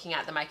 just looking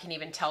at them, I can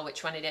even tell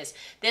which one it is.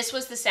 This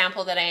was the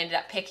sample that I ended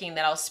up picking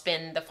that I'll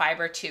spin the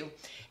fiber to.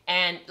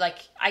 And like,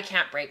 I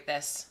can't break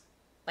this.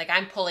 Like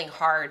I'm pulling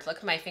hard. Look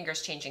at my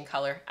fingers changing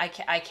color. I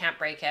can't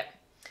break it.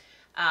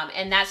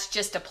 And that's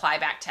just a ply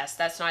back test.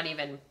 That's not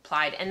even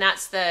plied. And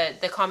that's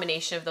the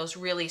combination of those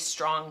really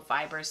strong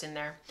fibers in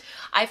there.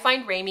 I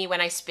find Rami,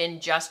 when I spin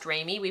just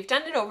Rami, we've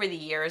done it over the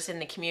years in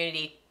the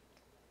community.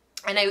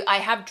 And I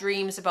have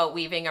dreams about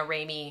weaving a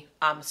Rami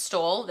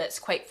stole that's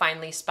quite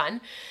finely spun.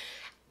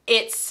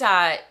 It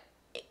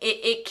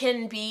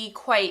can be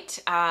quite,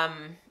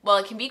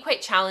 it can be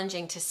quite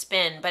challenging to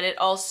spin, but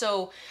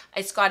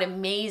it's got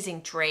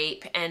amazing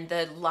drape and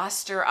the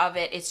luster of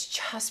it, it's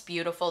just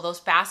beautiful. Those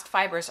bast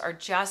fibers are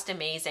just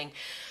amazing,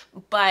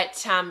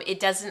 but it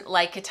doesn't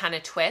like a ton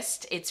of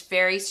twist. It's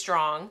very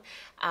strong,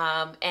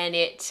 and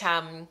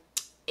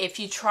if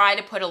you try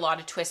to put a lot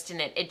of twist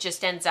in it, it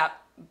just ends up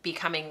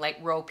becoming like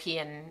ropey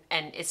and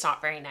it's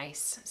not very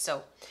nice.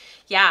 So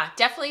yeah,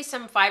 definitely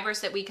some fibers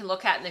that we can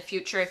look at in the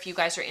future if you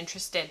guys are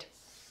interested.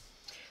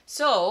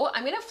 So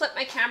I'm going to flip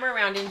my camera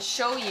around and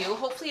show you.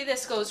 Hopefully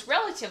this goes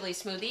relatively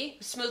smoothly.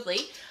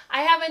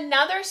 I have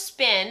another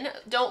spin.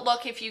 Don't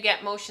look if you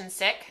get motion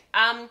sick.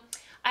 I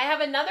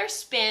have another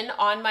spin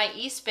on my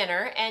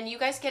e-spinner, and you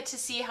guys get to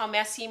see how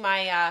messy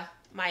my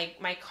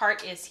my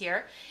cart is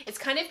here. It's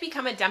kind of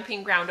become a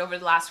dumping ground over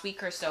the last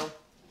week or so.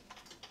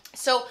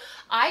 So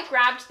I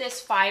grabbed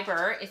this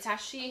fiber. It's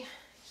actually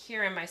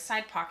here in my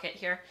side pocket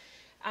here.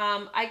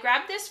 I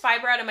grabbed this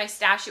fiber out of my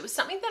stash. It was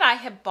something that I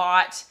had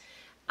bought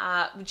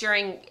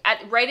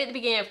right at the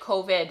beginning of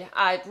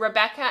COVID.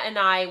 Rebecca and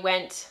I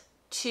went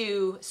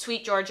to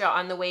Sweet Georgia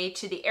on the way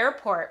to the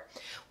airport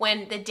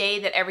when the day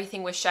that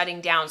everything was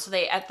shutting down. So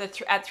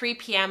at 3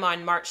 p.m.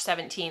 on March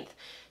 17th,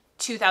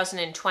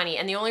 2020.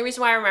 And the only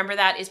reason why I remember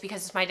that is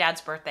because it's my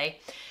dad's birthday.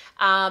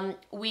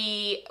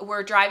 We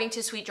were driving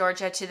to Sweet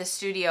Georgia to the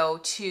studio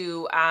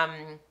to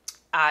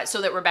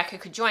so that Rebecca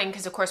could join,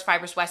 because of course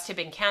Fibers West had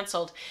been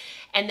canceled,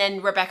 and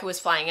then Rebecca was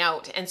flying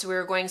out, and so we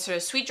were going sort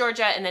of Sweet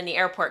Georgia and then the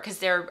airport, because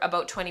they're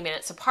about 20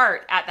 minutes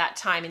apart at that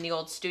time in the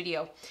old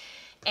studio.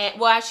 And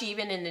well, actually,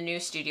 even in the new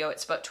studio,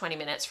 it's about 20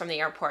 minutes from the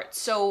airport.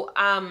 So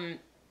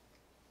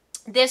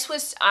this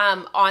was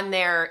on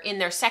in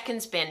their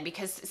seconds bin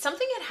because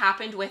something had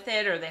happened with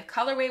it, or the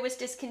colorway was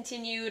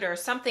discontinued, or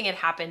something had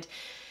happened.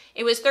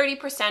 It was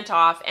 30%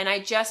 off, and I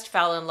just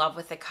fell in love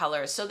with the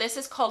colors. So this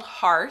is called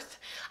Hearth.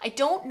 I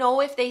don't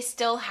know if they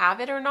still have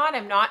it or not.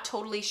 I'm not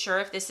totally sure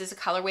if this is a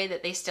colorway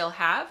that they still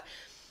have.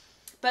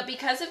 But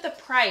because of the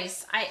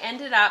price, I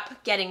ended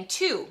up getting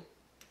two.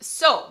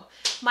 So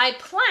my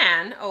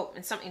plan, oh,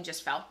 and something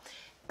just fell.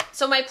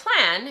 So my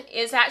plan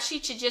is actually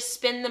to just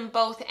spin them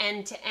both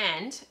end to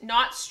end,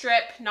 not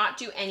strip, not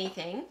do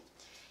anything.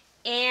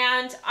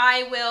 And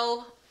I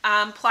will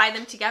ply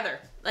them together.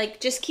 Like,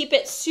 just keep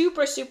it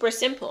super, super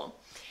simple.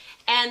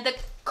 And the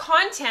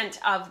content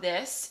of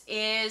this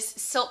is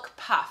Silk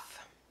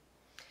Puff.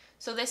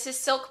 So this is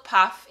Silk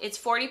Puff. It's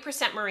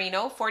 40%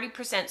 merino, 40%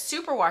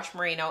 superwash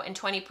merino, and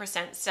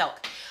 20%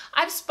 silk.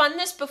 I've spun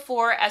this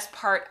before as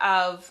part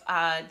of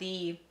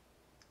the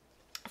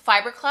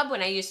Fiber Club,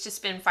 when I used to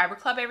spin Fiber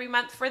Club every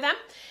month for them.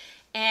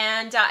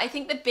 And I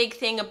think the big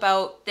thing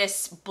about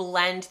this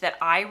blend that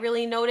I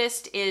really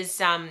noticed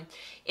is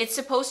it's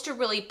supposed to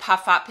really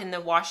puff up in the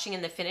washing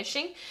and the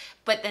finishing.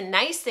 But the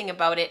nice thing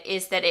about it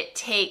is that it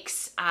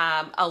takes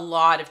a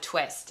lot of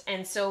twist.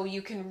 And so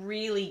you can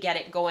really get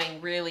it going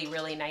really,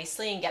 really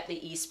nicely and get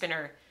the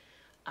e-spinner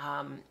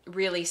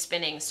really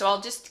spinning. So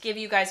I'll just give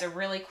you guys a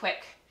really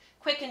quick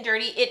and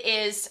dirty. It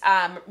is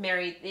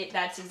Mary,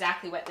 that's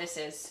exactly what this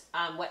is,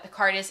 what the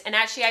cart is. And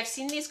actually, I've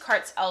seen these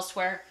carts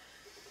elsewhere.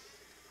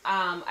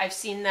 I've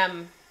seen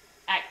them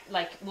at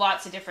like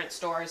lots of different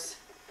stores,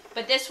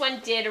 but this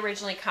one did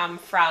originally come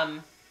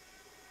from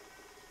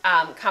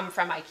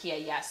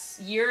IKEA. Yes,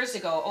 years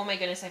ago. Oh my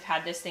goodness, I've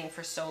had this thing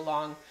for so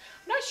long.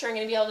 I'm not sure I'm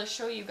going to be able to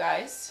show you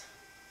guys.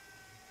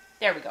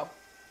 There we go.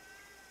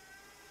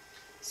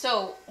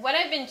 So what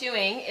I've been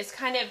doing is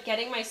kind of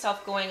getting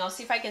myself going. I'll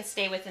see if I can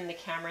stay within the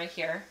camera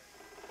here.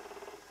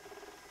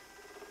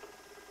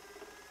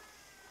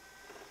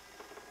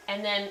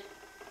 And then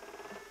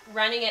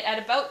running it at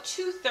about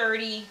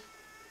 230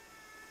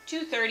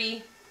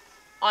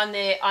 on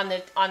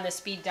the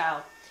speed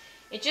dial.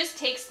 It just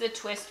takes the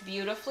twist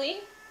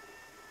beautifully.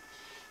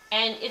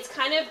 And it's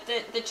kind of,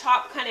 the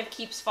top kind of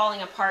keeps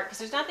falling apart because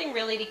there's nothing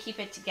really to keep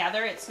it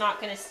together. It's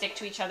not going to stick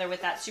to each other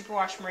with that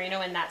superwash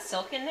merino and that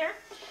silk in there.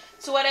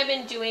 So what I've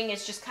been doing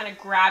is just kind of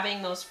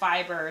grabbing those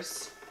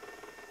fibers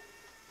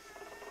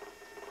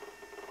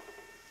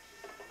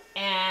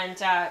and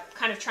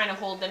kind of trying to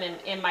hold them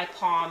in my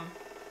palm.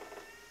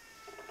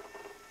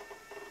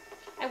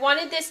 I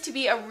wanted this to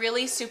be a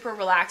really super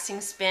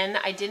relaxing spin.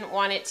 I didn't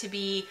want it to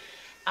be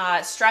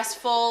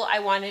stressful. I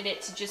wanted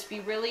it to just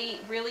be really,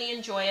 really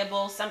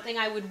enjoyable. Something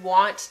I would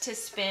want to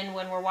spin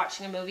when we're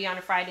watching a movie on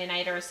a Friday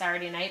night or a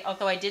Saturday night,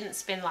 although I didn't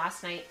spin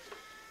last night.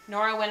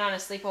 Nora went on a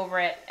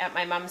sleepover at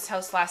my mom's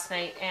house last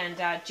night, and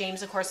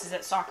James, of course, is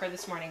at soccer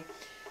this morning.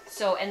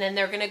 So, and then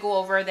they're going to go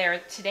over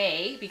there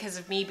today because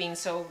of me being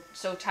so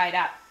tied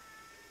up.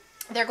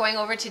 They're going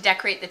over to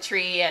decorate the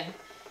tree, and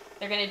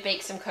they're going to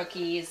bake some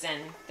cookies,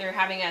 and they're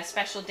having a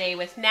special day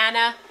with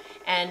Nana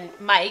and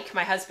Mike,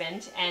 my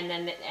husband,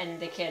 and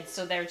the kids.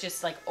 So they're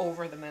just like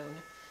over the moon.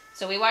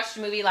 So we watched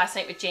a movie last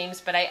night with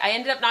James, but I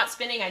ended up not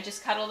spinning. I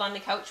just cuddled on the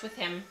couch with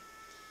him.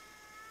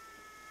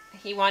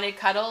 He wanted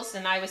cuddles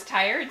and I was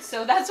tired,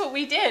 so that's what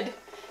we did.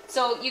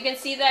 So you can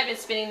see that I've been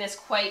spinning this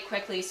quite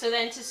quickly. So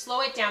then to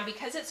slow it down,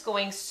 because it's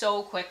going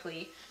so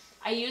quickly,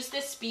 I use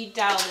this speed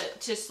dial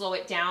to slow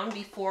it down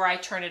before I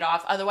turn it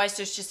off. Otherwise,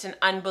 there's just an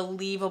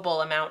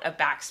unbelievable amount of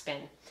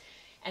backspin.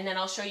 And then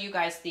I'll show you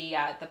guys the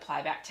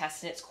plyback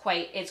test, and it's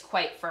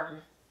quite firm.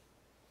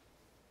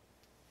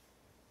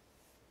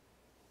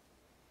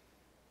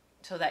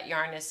 So that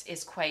yarn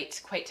is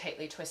quite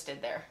tightly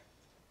twisted there.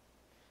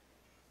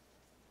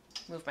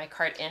 Move my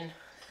cart in.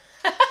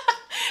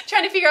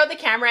 Trying to figure out the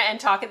camera and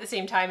talk at the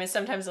same time is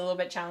sometimes a little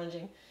bit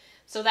challenging.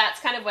 So that's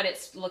kind of what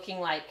it's looking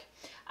like.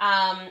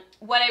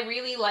 What I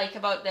really like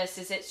about this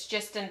is it's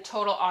just a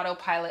total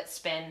autopilot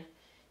spin,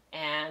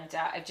 and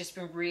I've just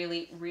been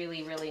really,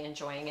 really, really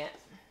enjoying it.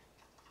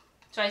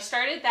 So I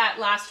started that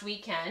last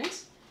weekend,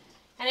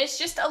 and it's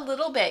just a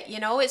little bit, you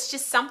know, it's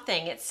just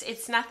something.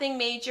 It's nothing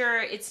major.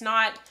 It's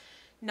not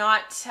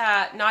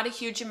a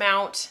huge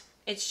amount.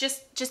 It's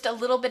just a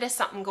little bit of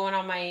something going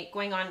on my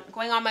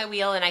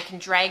wheel, and I can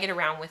drag it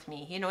around with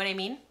me. You know what I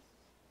mean?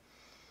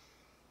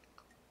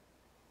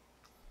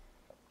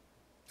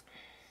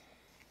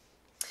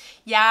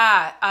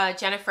 Yeah,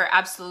 Jennifer,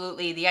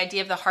 absolutely. The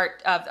idea of the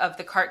heart of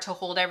the cart to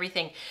hold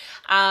everything.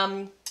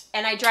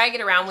 And I drag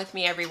it around with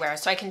me everywhere.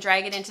 So I can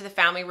drag it into the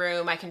family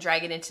room. I can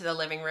drag it into the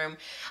living room.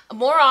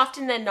 More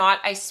often than not,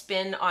 I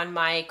spin on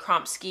my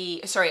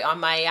Kromsky, sorry, on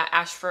my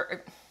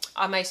Ashford,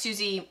 on my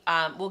Susie,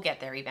 we'll get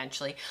there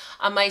eventually.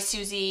 On my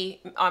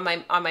Susie, on my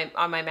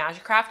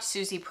Magicraft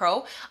Susie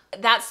Pro,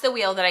 that's the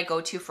wheel that I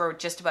go to for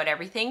just about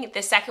everything.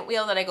 The second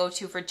wheel that I go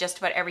to for just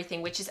about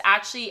everything, which is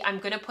actually, I'm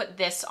gonna put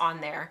this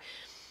on there,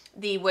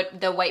 the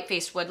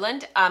white-faced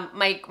woodland.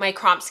 My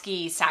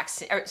Kromsky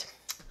Saxon,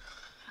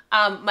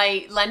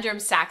 My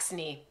Lendrum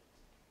Saxony.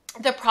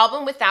 The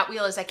problem with that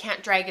wheel is I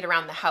can't drag it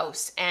around the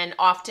house. And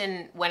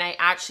often when I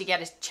actually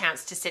get a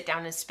chance to sit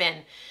down and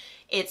spin,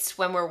 it's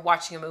when we're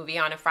watching a movie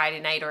on a Friday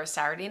night or a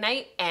Saturday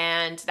night.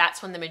 And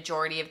that's when the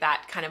majority of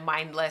that kind of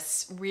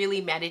mindless,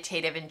 really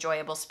meditative,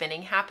 enjoyable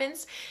spinning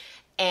happens.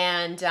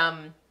 And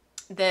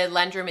the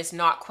Lendrum is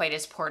not quite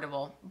as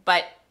portable,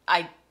 but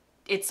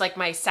it's like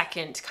my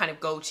second kind of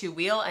go-to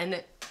wheel.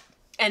 And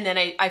then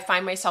I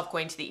find myself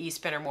going to the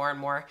e-spinner more and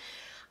more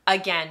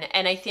again.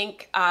 And I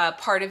think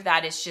part of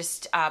that is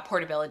just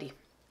portability.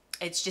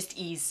 It's just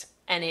ease,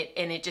 and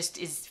it just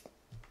is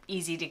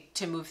easy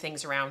to move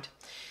things around.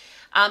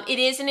 It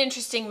is an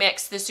interesting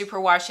mix, the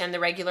superwash and the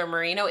regular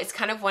merino. It's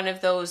kind of one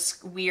of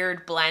those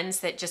weird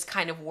blends that just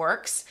kind of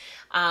works.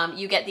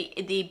 You get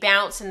the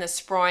bounce and the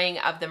sproing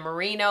of the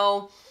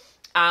merino.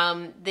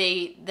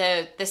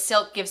 The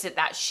silk gives it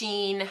that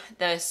sheen.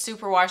 The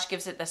superwash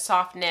gives it the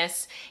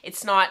softness.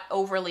 It's not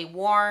overly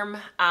warm,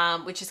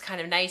 which is kind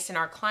of nice in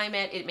our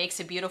climate. It makes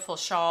a beautiful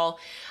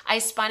shawl. I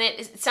spun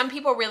it. Some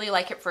people really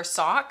like it for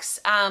socks.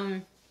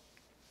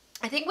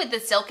 I think with the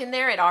silk in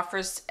there, it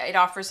offers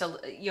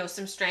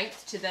some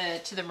strength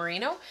to the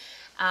merino.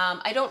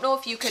 I don't know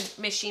if you could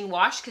machine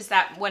wash, because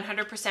that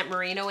 100%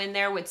 merino in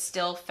there would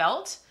still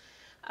felt.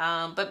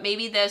 But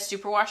maybe the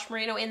superwash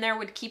merino in there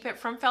would keep it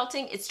from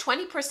felting. It's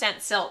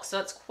 20% silk,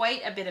 so it's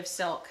quite a bit of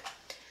silk.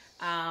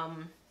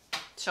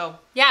 So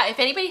yeah, if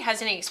anybody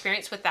has any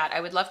experience with that, I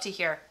would love to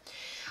hear.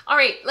 All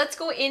right, let's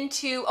go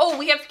into,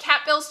 we have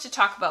Catbells to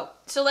talk about.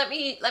 So let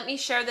me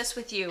share this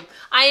with you.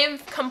 I am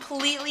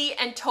completely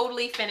and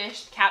totally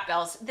finished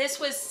Catbells. This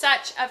was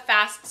such a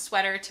fast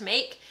sweater to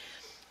make.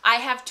 I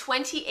have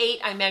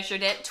 28, I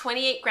measured it,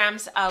 28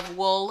 grams of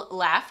wool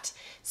left.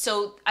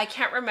 So I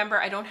can't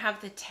remember, I don't have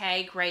the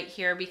tag right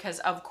here because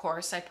of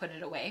course I put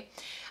it away.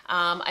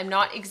 I'm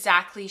not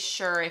exactly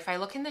sure, if I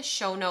look in the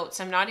show notes,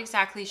 I'm not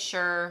exactly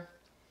sure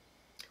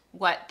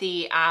what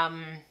the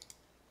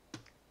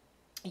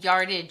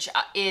yardage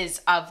is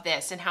of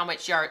this and how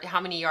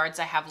many yards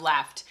I have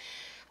left.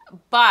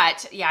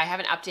 But yeah, I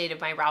haven't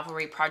updated my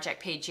Ravelry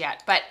project page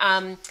yet. But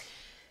I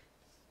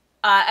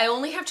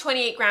only have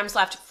 28 grams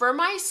left. For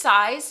my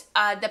size,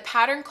 the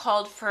pattern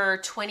called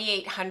for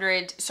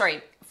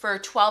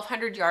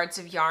 1,200 yards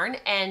of yarn,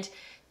 and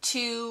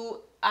to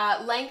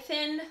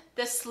lengthen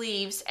the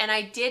sleeves, and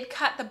I did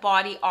cut the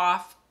body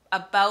off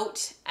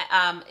about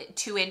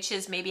 2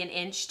 inches, maybe an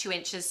inch, 2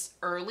 inches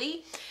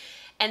early.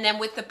 And then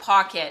with the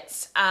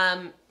pockets,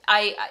 I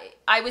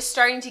was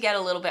starting to get a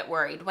little bit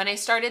worried. When I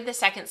started the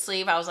second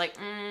sleeve, I was like,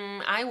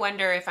 I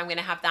wonder if I'm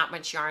gonna have that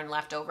much yarn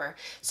left over.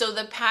 So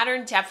the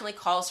pattern definitely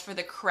calls for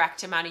the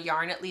correct amount of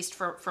yarn, at least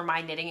for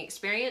my knitting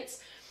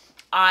experience.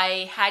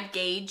 I had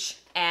gauge,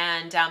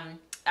 and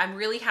I'm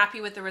really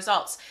happy with the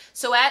results.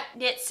 So at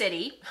Knit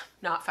City,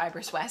 not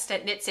Fibers West,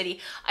 at Knit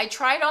City, I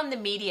tried on the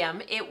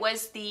medium. It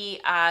was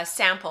the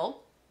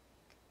sample.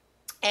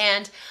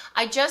 And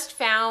I just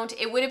found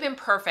it would have been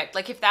perfect.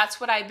 Like if that's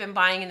what I'd been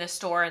buying in the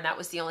store and that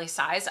was the only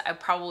size, I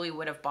probably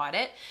would have bought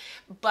it.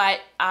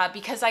 But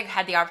because I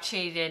had the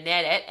opportunity to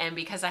knit it, and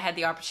because I had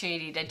the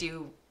opportunity to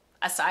do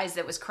a size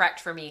that was correct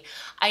for me,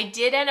 I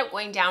did end up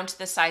going down to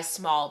the size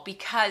small,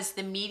 because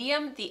the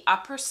medium, the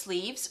upper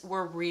sleeves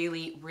were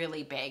really,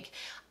 really big.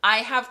 I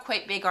have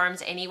quite big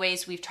arms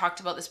anyways. We've talked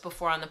about this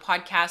before on the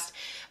podcast,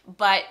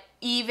 but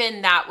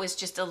even that was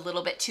just a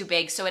little bit too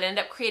big. So it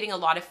ended up creating a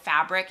lot of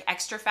fabric,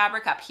 extra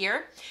fabric up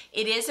here.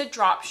 It is a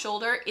drop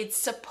shoulder. It's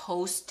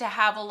supposed to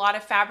have a lot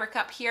of fabric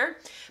up here,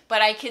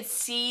 but I could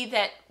see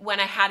that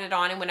when I had it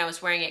on and when I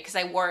was wearing it, because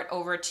I wore it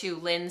over to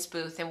Lynn's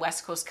booth in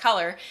West Coast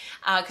Color,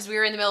 because we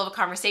were in the middle of a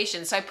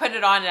conversation. So I put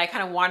it on and I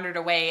kind of wandered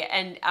away,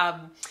 and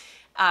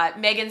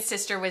Megan's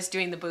sister was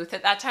doing the booth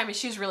at that time, and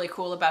she was really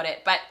cool about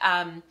it. But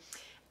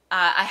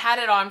I had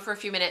it on for a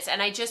few minutes,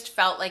 and I just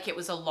felt like it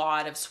was a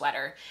lot of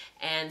sweater.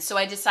 And so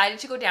I decided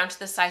to go down to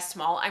the size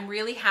small. I'm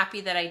really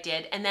happy that I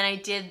did. And then I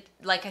did,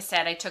 like I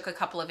said, I took a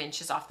couple of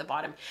inches off the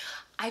bottom.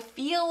 I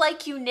feel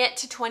like you knit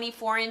to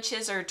 24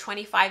 inches or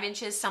 25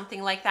 inches,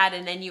 something like that.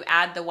 And then you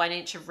add the 1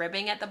 inch of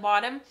ribbing at the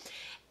bottom.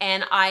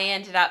 And I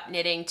ended up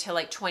knitting to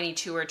like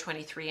 22 or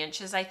 23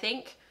 inches, I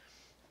think.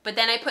 But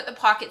then I put the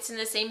pockets in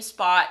the same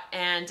spot,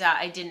 and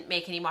I didn't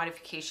make any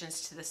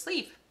modifications to the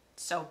sleeve.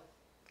 So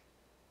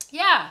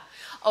yeah.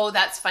 Oh,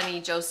 that's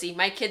funny, Josie.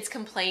 My kids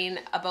complain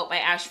about my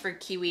Ashford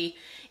Kiwi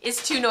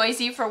is too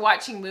noisy for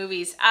watching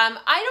movies. I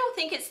don't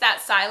think it's that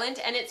silent,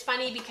 and it's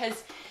funny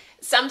because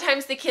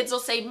sometimes the kids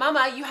will say,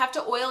 Mama, you have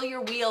to oil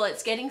your wheel.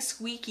 It's getting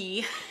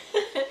squeaky.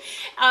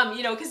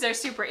 You know, because they're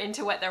super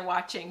into what they're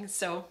watching.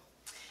 So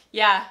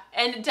yeah.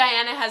 And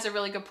Diana has a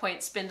really good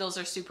point. Spindles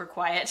are super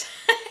quiet.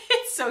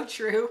 It's so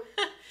true.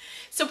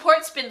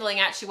 Support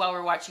spindling actually while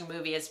we're watching a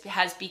movie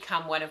has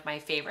become one of my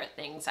favorite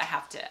things, I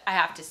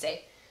have to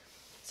say.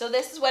 So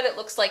this is what it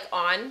looks like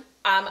on.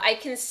 I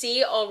can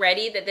see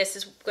already that this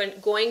is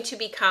going to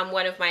become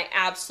one of my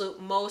absolute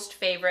most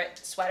favorite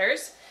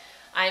sweaters.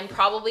 I'm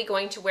probably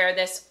going to wear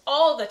this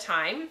all the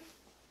time.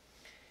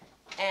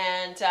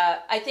 And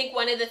I think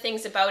one of the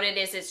things about it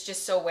is it's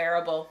just so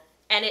wearable.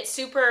 And it's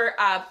super,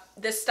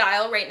 the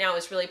style right now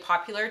is really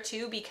popular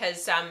too,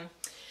 because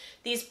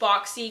these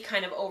boxy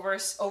kind of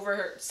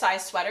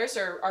oversized sweaters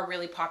are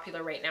really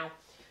popular right now.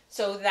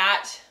 So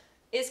that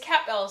is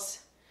Catbells.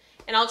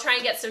 And I'll try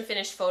and get some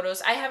finished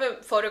photos. I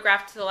haven't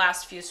photographed the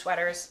last few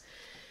sweaters,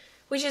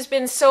 which has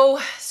been so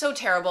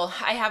terrible.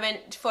 I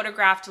haven't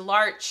photographed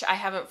Larch. I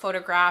haven't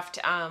photographed,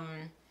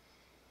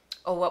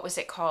 oh, what was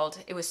it called?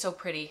 It was so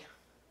pretty.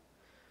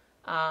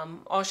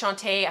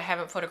 Enchanté, I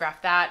haven't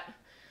photographed that.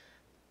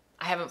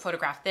 I haven't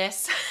photographed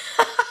this.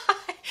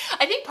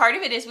 I think part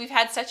of it is we've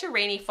had such a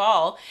rainy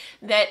fall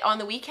that on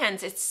the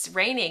weekends it's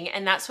raining,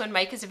 and that's when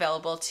Mike is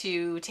available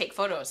to take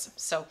photos.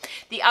 So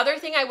the other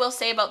thing I will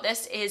say about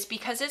this is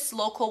because it's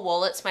local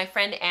wool, it's my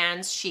friend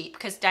Anne's sheep.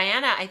 Because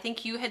Diana, I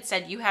think you had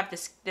said you have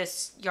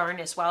this yarn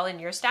as well in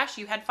your stash.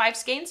 You had 5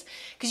 skeins,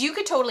 because you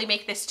could totally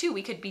make this too.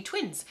 We could be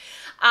twins.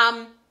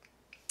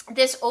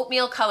 This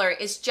oatmeal color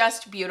is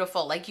just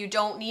beautiful. Like, you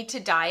don't need to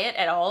dye it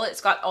at all. It's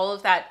got all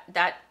of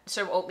that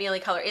sort of oatmeal-y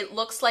color. It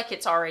looks like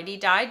it's already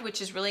dyed, which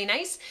is really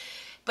nice,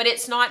 but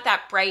it's not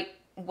that bright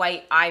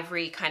white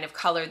ivory kind of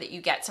color that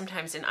you get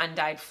sometimes in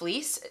undyed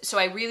fleece. So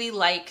I really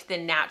like the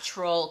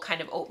natural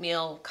kind of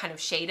oatmeal kind of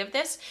shade of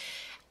this.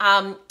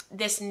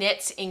 This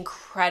knits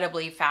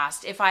incredibly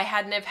fast. If I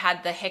hadn't have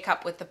had the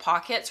hiccup with the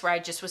pockets where I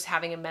just was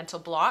having a mental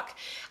block,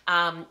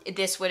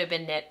 this would have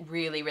been knit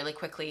really, really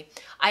quickly.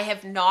 I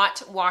have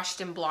not washed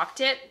and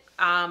blocked it.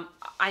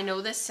 I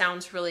know this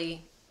sounds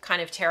really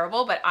kind of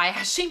terrible, but I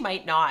actually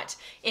might not.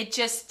 It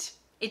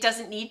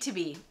doesn't need to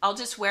be. I'll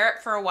just wear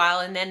it for a while,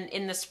 and then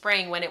in the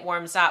spring when it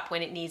warms up,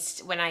 when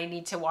I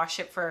need to wash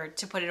it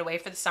to put it away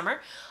for the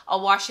summer,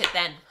 I'll wash it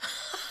then.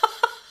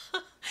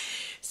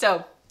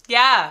 So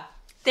yeah.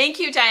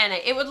 Thank you, Diana.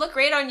 It would look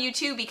great on you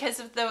too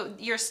because of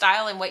your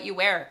style and what you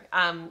wear.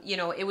 You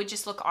know, it would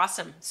just look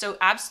awesome. So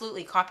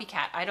absolutely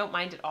copycat. I don't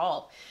mind at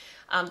all.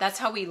 That's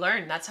how we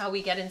learn. That's how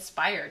we get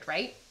inspired,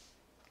 right?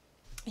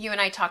 You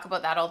and I talk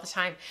about that all the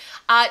time.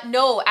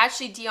 No,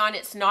 actually, Dion,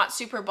 it's not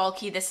super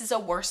bulky. This is a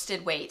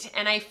worsted weight.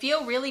 And I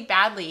feel really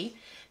badly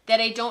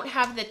that I don't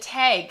have the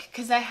tag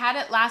because I had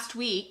it last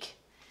week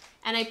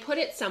and I put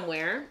it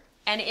somewhere.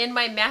 And in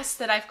my mess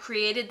that I've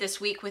created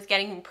this week with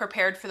getting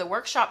prepared for the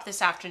workshop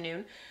this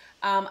afternoon,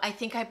 I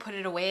think I put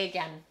it away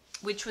again,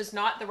 which was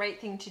not the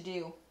right thing to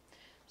do.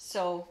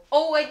 So,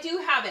 oh, I do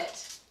have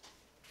it.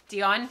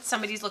 Dion,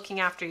 somebody's looking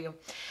after you.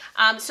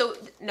 So,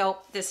 no,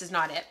 this is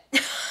not it.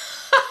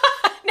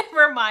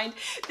 Never mind.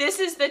 This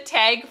is the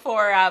tag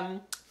for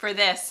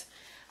this.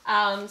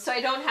 So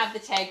I don't have the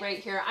tag right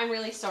here. I'm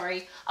really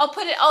sorry. I'll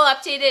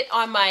update it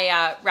on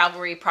my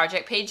Ravelry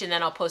project page, and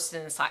then I'll post it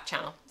in the Slack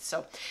channel.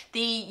 So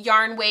the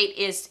yarn weight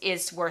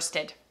is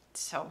worsted.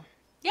 So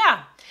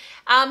yeah.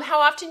 How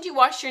often do you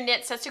wash your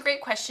knits? That's a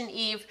great question,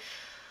 Eve.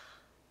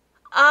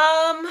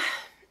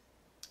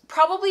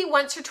 Probably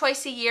once or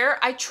twice a year.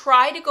 I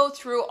try to go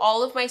through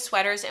all of my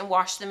sweaters and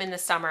wash them in the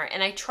summer.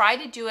 And I try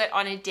to do it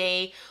on a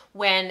day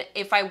when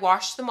if I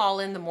wash them all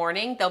in the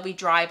morning, they'll be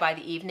dry by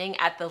the evening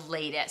at the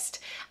latest.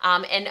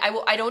 And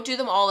I don't do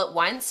them all at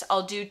once.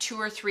 I'll do 2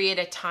 or 3 at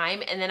a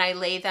time, and then I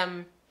lay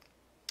them.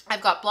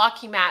 I've got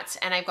blocky mats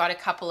and I've got a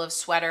couple of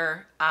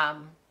sweater,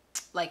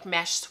 like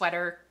mesh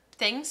sweater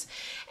things.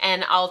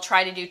 And I'll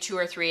try to do 2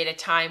 or 3 at a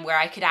time where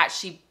I could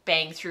actually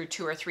bang through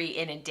 2 or 3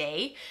 in a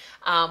day.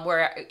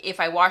 Where if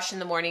I wash in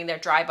the morning, they're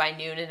dry by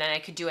noon, and then I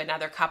could do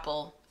another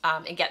couple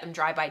and get them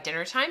dry by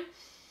dinner time.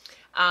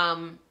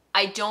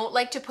 I don't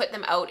like to put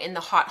them out in the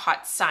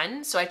hot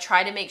sun, so I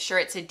try to make sure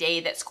it's a day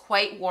that's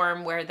quite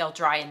warm where they'll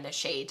dry in the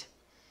shade.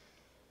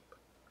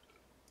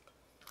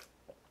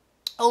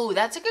 Oh,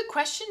 that's a good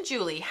question,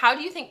 Julie. How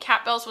do you think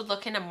Catbells would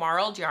look in a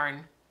marled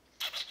yarn?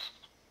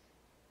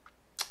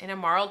 In a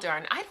marled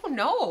yarn? I don't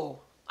know.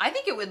 I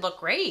think it would look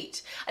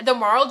great. The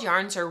marled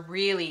yarns are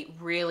really,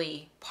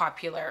 really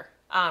popular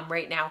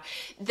right now.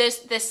 The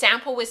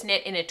sample was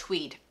knit in a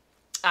tweed.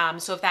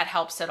 So if that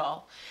helps at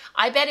all.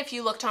 I bet if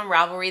you looked on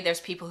Ravelry, there's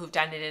people who've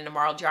done it in a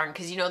marled yarn,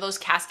 because you know those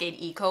Cascade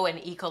Eco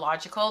and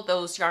Ecological,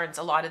 those yarns,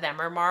 a lot of them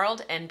are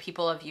marled, and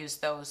people have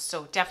used those.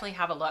 So definitely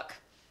have a look.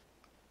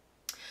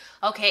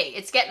 Okay,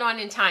 it's getting on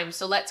in time,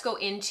 so let's go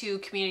into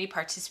community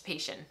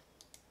participation.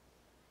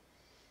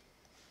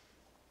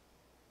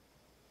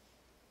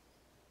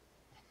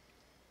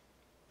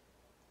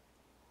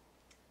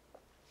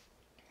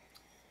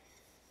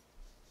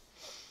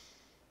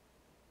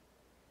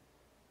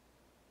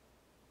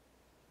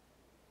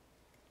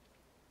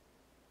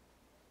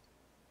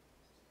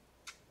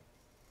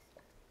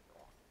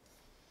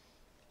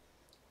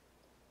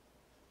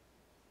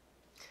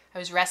 I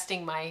was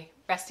resting my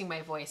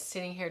voice,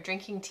 sitting here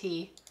drinking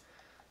tea.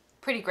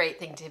 Pretty great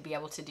thing to be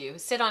able to do.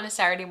 Sit on a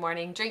Saturday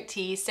morning, drink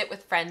tea, sit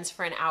with friends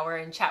for an hour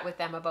and chat with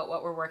them about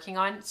what we're working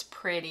on. It's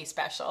pretty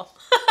special.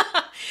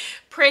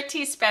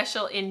 Pretty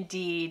special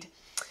indeed.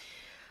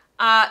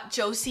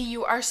 Josie,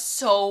 you are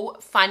so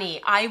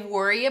funny. I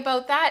worry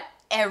about that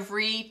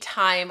every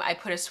time I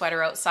put a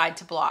sweater outside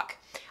to block.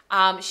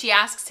 She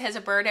asks, has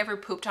a bird ever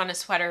pooped on a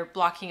sweater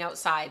blocking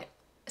outside?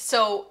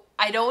 So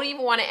I don't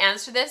even want to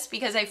answer this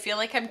because I feel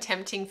like I'm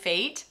tempting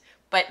fate,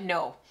 but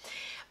no.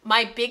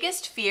 My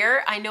biggest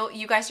fear, I know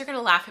you guys are going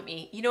to laugh at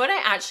me. You know what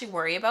I actually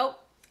worry about?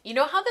 You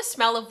know how the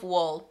smell of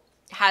wool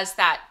has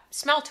that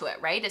smell to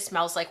it, right? It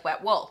smells like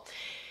wet wool.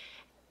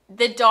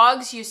 The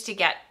dogs used to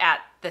get at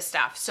the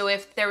stuff. So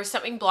if there was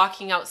something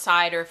blocking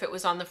outside, or if it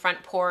was on the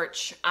front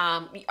porch,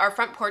 our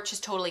front porch is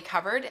totally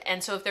covered.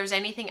 And so if there was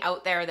anything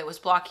out there that was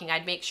blocking,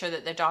 I'd make sure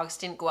that the dogs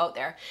didn't go out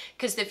there.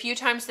 Because the few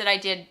times that I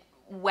did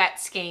wet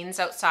skeins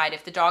outside,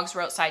 if the dogs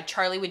were outside,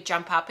 Charlie would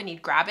jump up and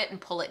he'd grab it and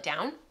pull it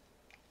down.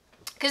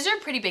 Because they're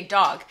a pretty big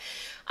dog.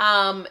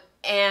 So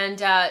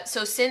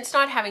since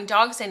not having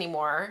dogs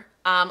anymore,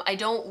 I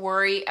don't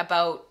worry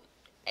about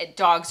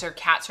dogs or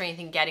cats or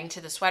anything getting to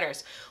the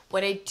sweaters.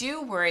 What I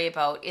do worry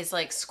about is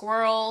like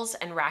squirrels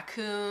and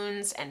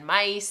raccoons and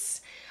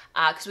mice,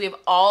 because we have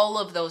all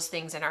of those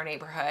things in our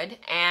neighborhood.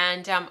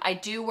 And I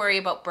do worry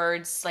about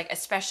birds, like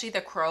especially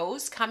the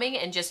crows, coming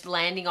and just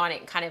landing on it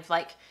and kind of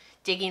like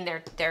digging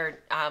their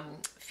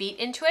feet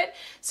into it.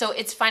 So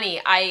it's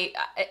funny, I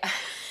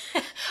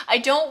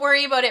don't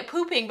worry about it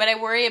pooping, but I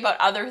worry about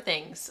other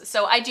things.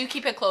 So I do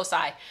keep a close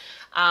eye.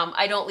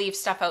 I don't leave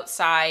stuff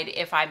outside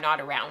if I'm not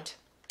around.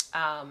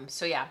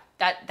 So yeah,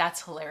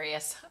 that's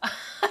hilarious.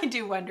 I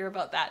do wonder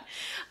about that.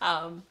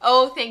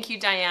 Oh, thank you,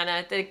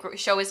 Diana. The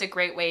show is a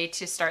great way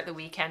to start the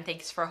weekend.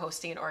 Thanks for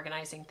hosting and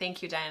organizing.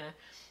 Thank you, Diana.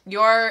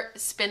 Your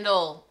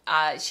spindle,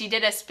 she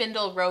did a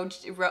spindle road,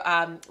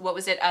 what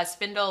was it? A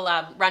spindle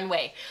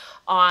runway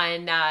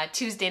on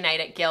Tuesday night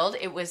at Guild.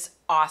 It was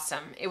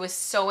awesome. It was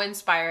so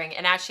inspiring.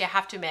 And actually, I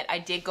have to admit, I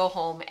did go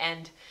home,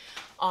 and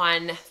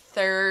on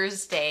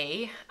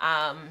Thursday,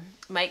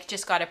 Mike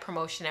just got a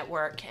promotion at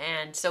work,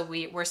 and so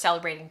we're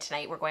celebrating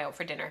tonight. We're going out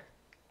for dinner,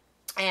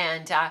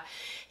 and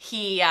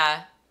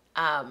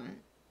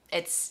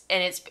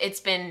it's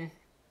been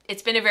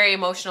a very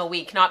emotional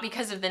week, not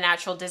because of the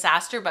natural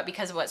disaster, but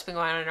because of what's been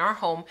going on in our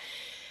home.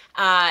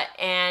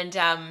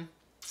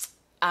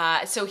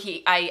 So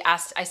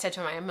I said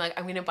to him, I'm like,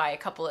 I'm going to buy a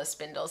couple of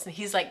spindles. And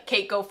he's like,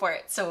 Kate, go for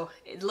it. So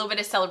a little bit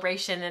of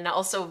celebration, and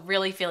also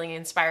really feeling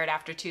inspired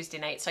after Tuesday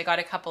night. So I got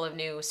a couple of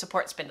new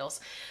support spindles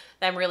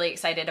that I'm really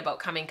excited about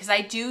coming, because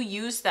I do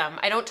use them.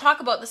 I don't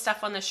talk about the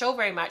stuff on the show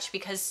very much,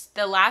 because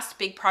the last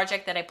big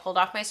project that I pulled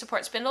off my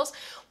support spindles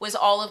was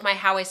all of my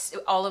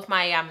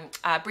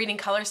breeding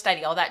color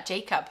study, all that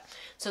Jacob.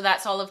 So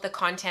that's all of the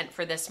content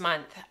for this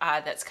month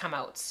that's come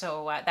out.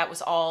 So that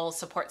was all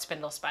support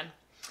spindle spun.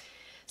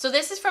 So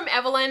this is from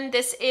Evelyn.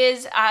 This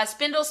is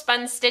spindle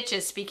spun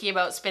stitches, speaking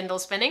about spindle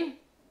spinning.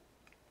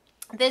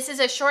 This is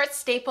a short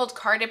stapled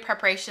carded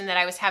preparation that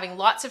I was having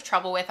lots of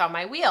trouble with on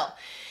my wheel,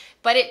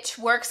 but it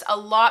works a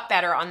lot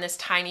better on this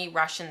tiny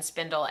Russian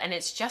spindle, and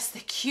it's just the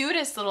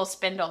cutest little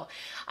spindle.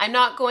 I'm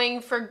not going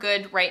for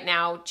good right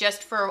now,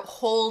 just for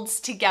holds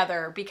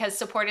together, because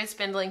supported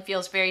spindling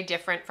feels very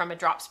different from a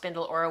drop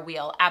spindle or a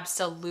wheel.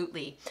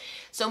 Absolutely.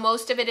 So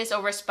most of it is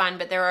overspun,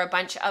 but there are a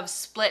bunch of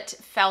split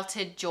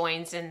felted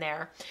joins in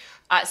there.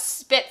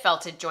 Spit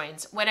felted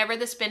joins. Whenever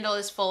the spindle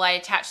is full, I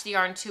attach the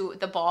yarn to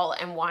the ball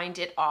and wind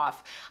it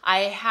off. I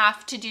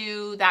have to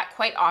do that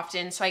quite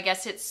often, so I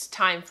guess it's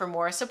time for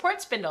more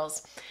support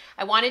spindles.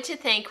 I wanted to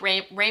thank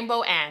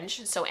Rainbow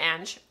Ange, so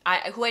Ange,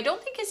 who I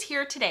don't think is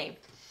here today.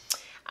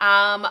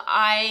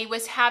 I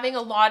was having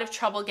a lot of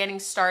trouble getting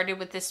started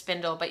with this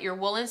spindle, but your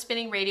Woolen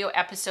Spinning Radio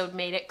episode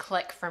made it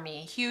click for me.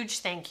 Huge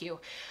thank you.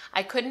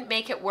 I couldn't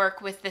make it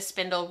work with the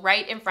spindle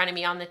right in front of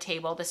me on the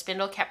table. The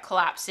spindle kept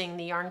collapsing,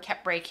 the yarn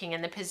kept breaking,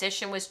 and the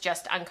position was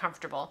just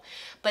uncomfortable.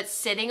 But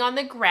sitting on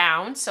the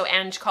ground, so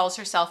Ange calls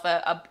herself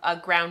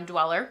a ground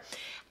dweller,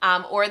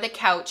 or the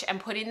couch, and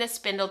putting the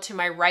spindle to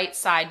my right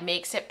side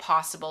makes it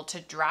possible to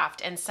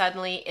draft, and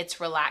suddenly it's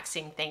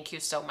relaxing. Thank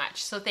you so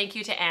much. So thank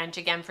you to Ange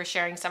again for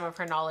sharing some of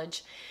her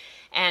knowledge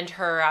and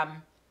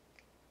her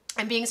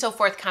and being so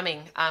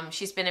forthcoming.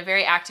 She's been a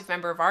very active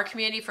member of our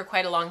community for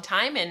quite a long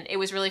time, and it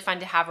was really fun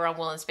to have her on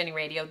Woolen Spinning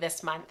Radio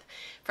this month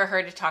for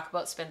her to talk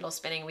about spindle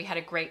spinning. We had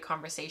a great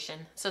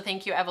conversation. So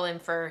thank you, Evelyn,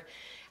 for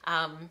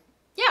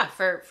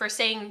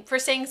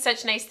saying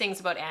such nice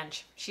things about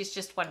Ange. She's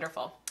just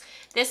wonderful.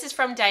 This is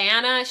from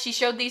Diana. She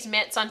showed these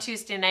mitts on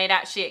Tuesday night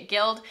actually at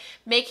Guild,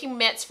 making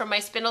mitts from my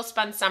spindle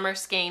spun summer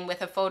skein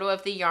with a photo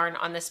of the yarn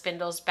on the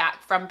spindles back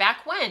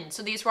when.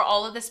 So these were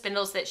all of the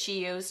spindles that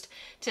she used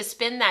to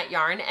spin that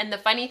yarn. And the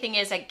funny thing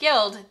is at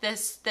Guild,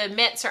 the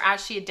mitts are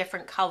actually a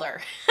different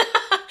color.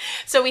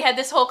 So we had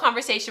this whole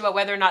conversation about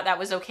whether or not that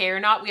was okay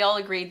or not. We all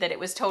agreed that it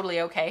was totally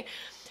okay.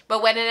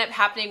 But what ended up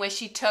happening was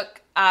she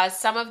took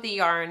some of the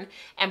yarn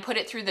and put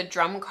it through the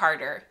drum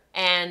carder.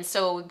 And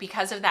so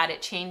because of that,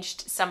 it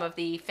changed some of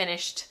the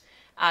finished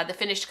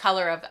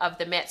color of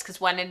the mitts,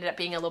 because one ended up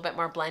being a little bit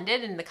more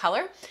blended in the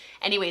color.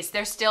 Anyways,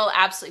 they're still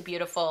absolutely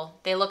beautiful.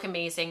 They look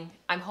amazing.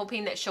 I'm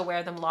hoping that she'll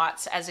wear them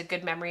lots as a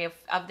good memory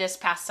of this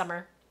past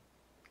summer.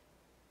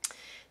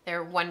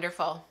 They're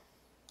wonderful.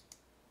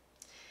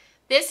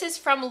 This is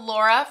from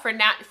Laura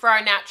for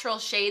our Natural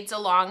Shades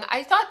Along.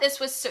 I thought this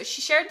was so,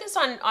 she shared this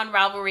on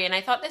Ravelry, and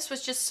I thought this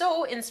was just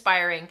so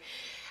inspiring.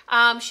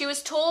 She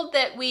was told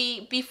that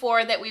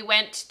before that we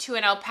went to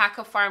an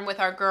alpaca farm with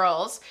our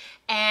girls,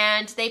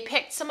 and they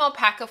picked some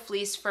alpaca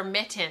fleece for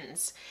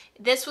mittens.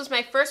 This was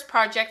my first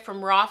project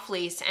from raw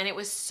fleece, and it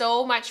was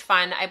so much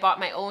fun. I bought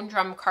my own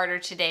drum carder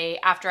today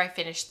after I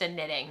finished the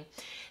knitting.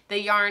 The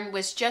yarn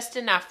was just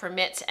enough for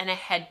mitts and a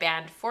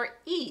headband for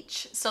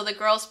each. So the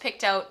girls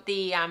picked out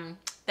the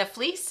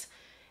fleece,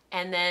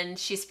 and then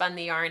she spun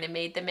the yarn and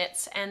made the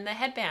mitts and the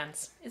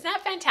headbands. Isn't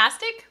that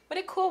fantastic? What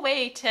a cool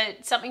way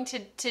something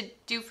to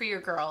do for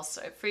your girls,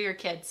 for your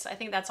kids. I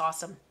think that's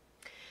awesome.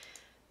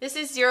 This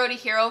is Zero to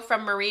Hero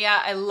from Maria.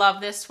 I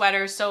love this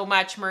sweater so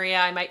much, Maria.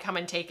 I might come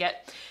and take it.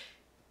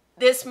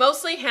 This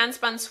mostly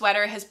hand-spun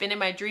sweater has been in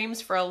my dreams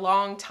for a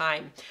long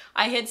time.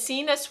 I had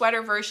seen a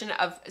sweater version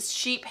of the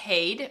sheep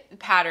haid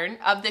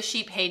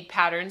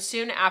pattern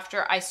soon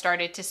after I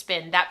started to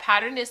spin. That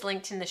pattern is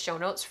linked in the show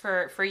notes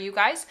for you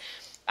guys.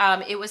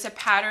 It was a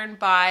pattern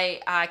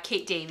by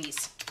Kate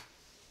Davies.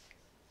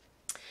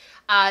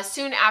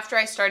 Soon after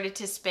I started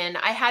to spin,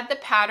 I had the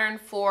pattern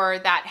for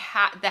the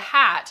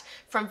hat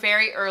from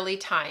very early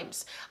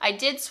times. I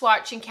did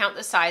swatch and count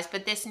the size,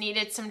 but this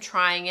needed some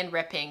trying and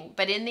ripping.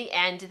 But in the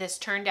end, this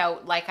turned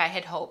out like I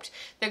had hoped.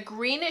 The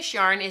greenish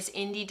yarn is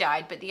indie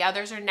dyed, but the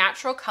others are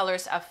natural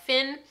colors of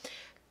Finn,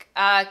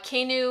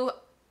 Kenu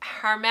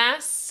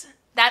Harmas.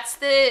 That's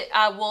the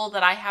wool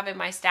that I have in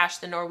my stash,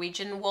 the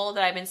Norwegian wool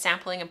that I've been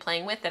sampling and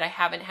playing with that I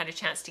haven't had a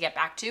chance to get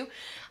back to.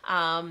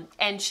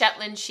 And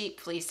Shetland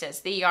sheep fleeces.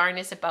 The yarn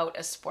is about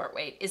a sport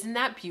weight. Isn't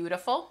that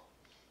beautiful?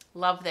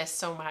 Love this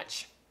so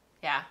much.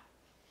 Yeah.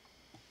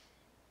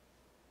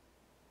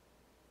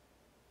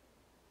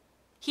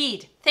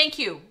 Heed. Thank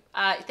you.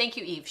 Thank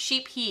you, Eve.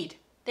 Sheep heed.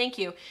 Thank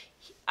you.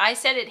 I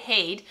said it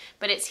haid,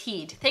 but it's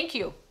heed. Thank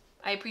you.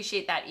 I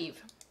appreciate that,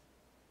 Eve.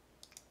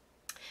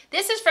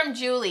 This is from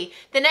Julie.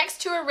 The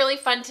next two are really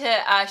fun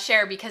to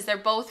share because they're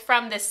both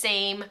from the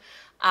same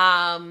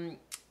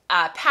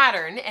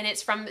pattern, and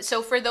it's from,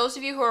 so for those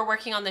of you who are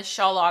working on the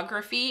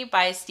Shawlography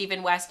by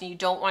Stephen West and you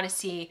don't want to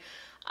see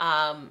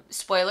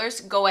spoilers,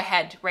 go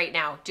ahead right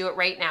now. Do it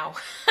right now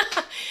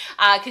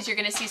because you're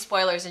going to see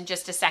spoilers in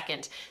just a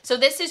second. So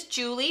this is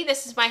Julie.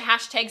 This is my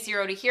hashtag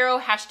Zero to Hero,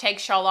 hashtag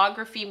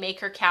Shawlography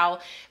Maker Cowl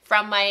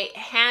from my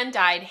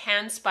hand-dyed,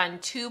 hand-spun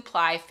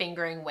 2-ply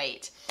fingering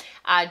weight.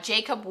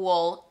 Jacob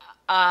wool,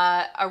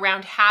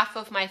 around half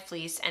of my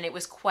fleece, and it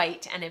was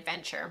quite an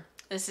adventure.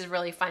 This is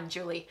really fun,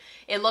 Julie.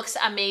 It looks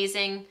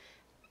amazing.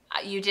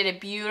 You did a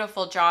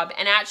beautiful job.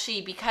 And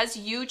actually, because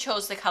you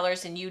chose the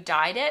colors and you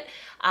dyed it,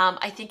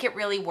 I think it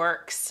really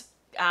works.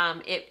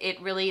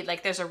 It really,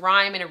 like, there's a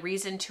rhyme and a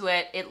reason to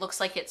it. It looks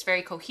like it's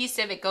very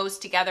cohesive. It goes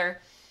together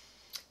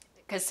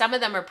because some of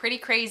them are pretty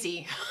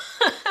crazy.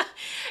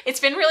 It's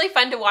been really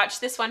fun to watch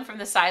this one from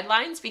the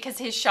sidelines because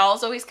his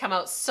shawls always come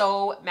out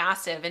so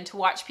massive, and to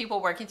watch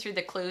people working through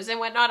the clues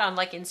and whatnot on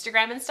like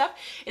Instagram and stuff,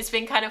 it's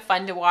been kind of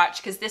fun to watch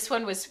because this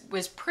one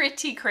was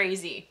pretty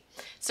crazy.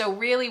 So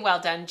really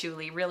well done,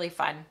 Julie, really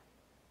fun.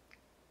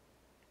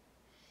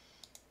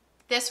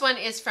 This one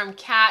is from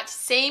Kat,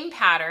 same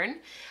pattern,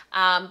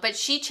 but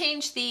she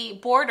changed the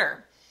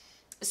border.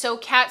 So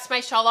Kat's, my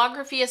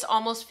Shawlography is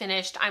almost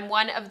finished. I'm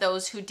one of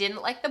those who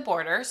didn't like the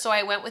border, so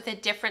I went with a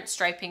different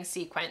striping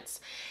sequence.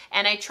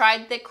 And I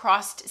tried the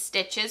crossed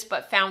stitches,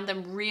 but found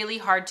them really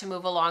hard to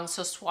move along,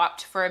 so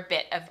swapped for a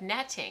bit of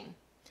netting.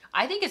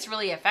 I think it's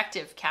really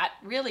effective, Kat.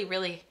 Really,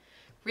 really,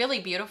 really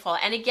beautiful.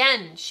 And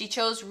again, she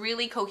chose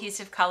really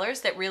cohesive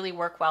colors that really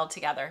work well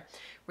together.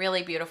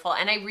 Really beautiful.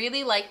 And I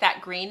really like that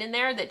green in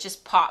there that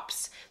just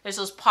pops. There's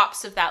those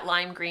pops of that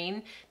lime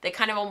green, that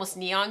kind of almost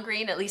neon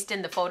green, at least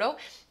in the photo.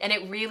 And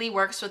it really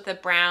works with the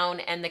brown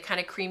and the kind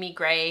of creamy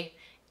gray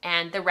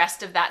and the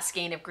rest of that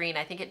skein of green.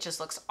 I think it just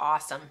looks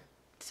awesome.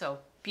 So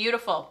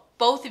beautiful.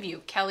 Both of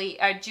you,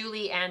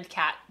 Julie and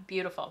Kat,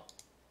 beautiful.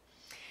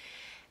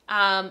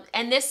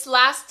 And this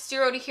last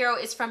Zero to Hero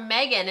is from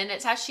Megan, and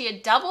it's actually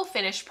a double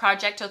finished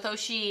project, although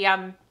she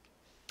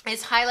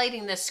is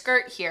highlighting the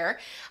skirt here.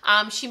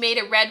 She made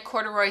a red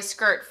corduroy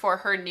skirt for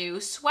her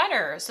new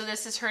sweater. So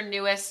this is her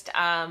newest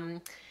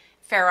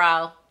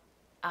Feral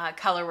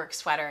colorwork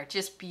sweater.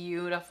 Just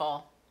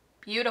beautiful.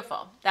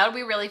 Beautiful. That'll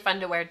be really fun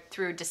to wear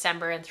through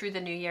December and through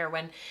the new year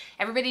when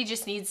everybody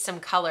just needs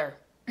some color.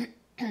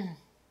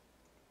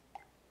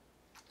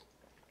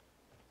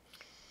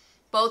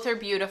 Both are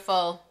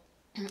beautiful.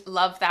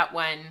 Love that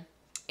one.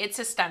 It's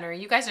a stunner.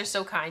 You guys are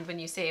so kind when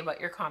you say about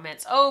your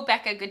comments. Oh,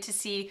 Becca, good to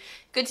see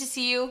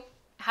you.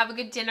 Have a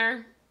good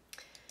dinner.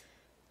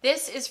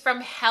 This is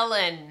from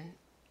Helen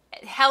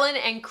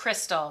and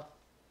Crystal.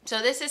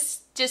 So this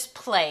is just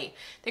play.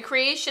 The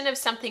creation of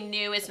something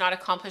new is not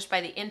accomplished by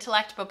the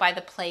intellect, but by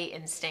the play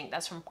instinct.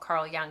 That's from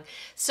Carl Jung.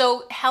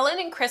 So Helen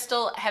and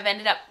Crystal have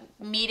ended up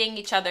meeting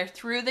each other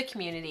through the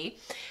community,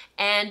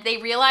 and they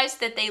realized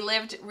that they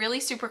lived really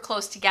super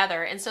close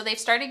together. And so they've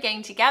started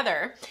getting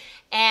together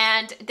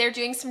and they're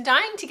doing some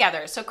dyeing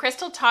together. So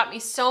Crystal taught me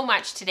so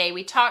much today.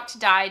 We talked,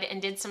 dyed,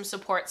 and did some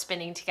support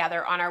spinning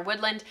together on our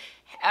woodland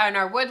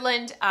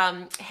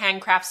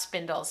handcraft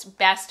spindles.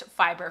 Best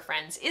fiber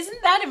friends.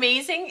 Isn't that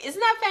amazing? Isn't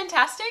that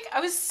fantastic?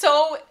 I was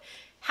so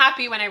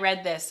happy when I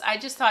read this. I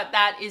just thought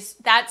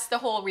that's the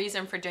whole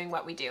reason for doing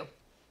what we do.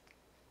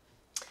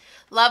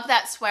 Love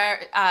that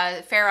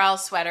Fair Isle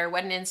sweater.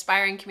 What an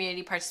inspiring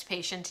community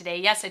participation today.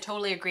 Yes, I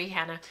totally agree,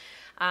 Hannah.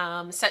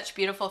 Such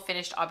beautiful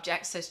finished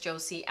objects, says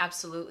Josie.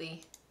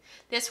 Absolutely.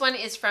 This one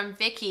is from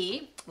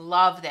Vicky.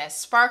 Love this.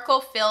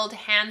 Sparkle-filled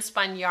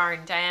hand-spun yarn.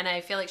 Diana, I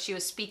feel like she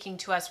was speaking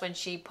to us when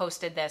she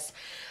posted this.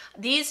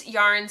 These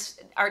yarns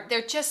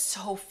they're just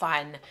so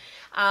fun.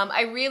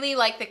 I really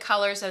like the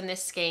colors on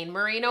this skein.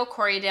 Merino,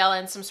 Corriedale,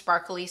 and some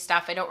sparkly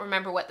stuff. I don't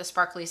remember what the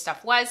sparkly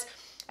stuff was.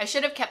 I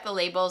should have kept the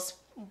labels.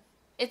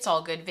 It's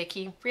all good,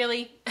 Vicky.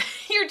 Really?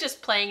 You're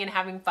just playing and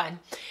having fun.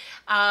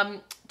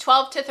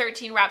 12 to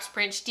 13 wraps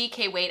per inch,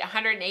 DK weight,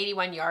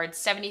 181 yards,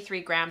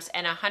 73 grams,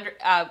 and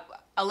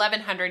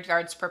 1,100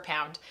 yards per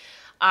pound.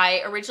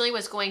 I originally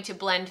was going to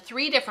blend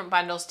 3 different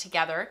bundles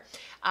together.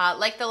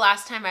 Like the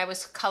last time I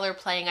was color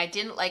playing, I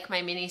didn't like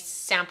my mini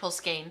sample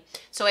skein.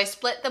 So I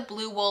split the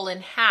blue wool in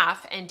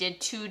half and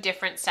did 2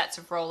 different sets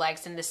of row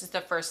legs, and this is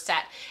the first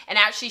set. And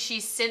actually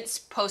she's since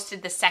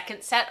posted the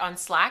second set on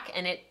Slack,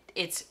 and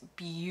it's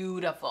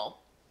beautiful.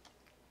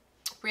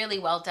 Really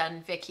well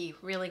done, Vicky.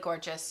 Really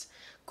gorgeous.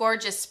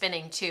 Gorgeous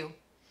spinning too.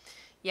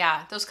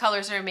 Yeah, those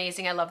colors are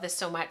amazing. I love this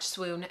so much.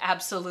 Swoon,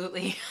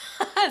 absolutely.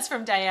 That's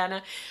from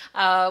Diana.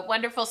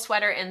 Wonderful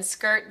sweater and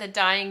skirt. The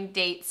dyeing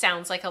date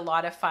sounds like a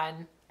lot of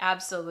fun.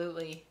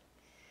 Absolutely.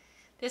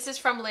 This is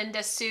from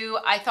Linda Sue.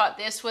 I thought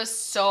this was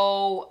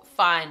so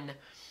fun.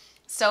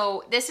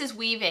 So this is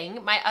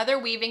weaving. My other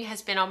weaving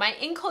has been on my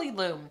Inkle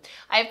loom.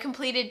 I have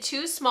completed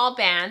 2 small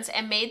bands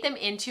and made them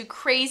into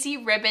crazy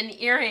ribbon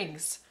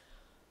earrings.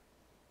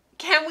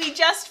 Can we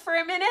just for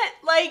a minute?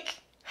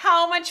 Like,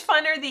 how much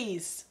fun are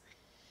these?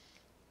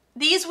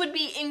 These would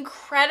be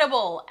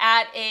incredible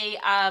at a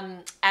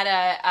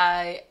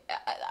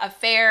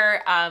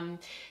fair,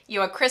 you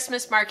know, a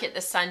Christmas market.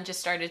 The sun just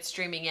started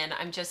streaming in.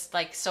 I'm just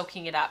like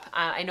soaking it up.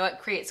 I know it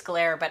creates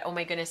glare, but oh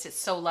my goodness, it's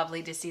so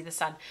lovely to see the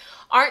sun.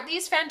 Aren't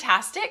these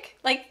fantastic?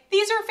 Like,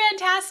 these are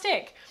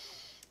fantastic.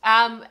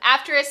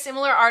 After a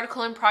similar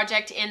article and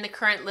project in the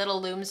current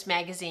Little Looms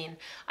magazine,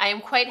 I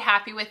am quite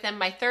happy with them.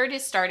 My 3rd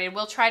is started.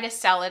 We'll try to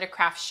sell at a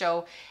craft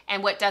show,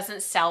 and what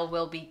doesn't sell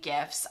will be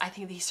gifts. I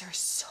think these are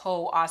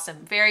so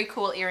awesome. Very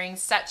cool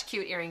earrings, such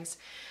cute earrings.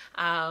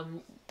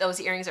 Those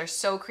earrings are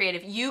so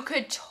creative. You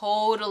could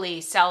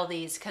totally sell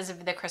these because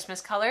of the Christmas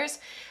colors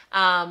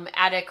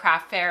at a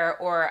craft fair,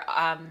 or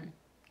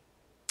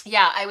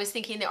yeah, I was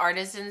thinking the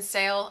artisan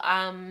sale,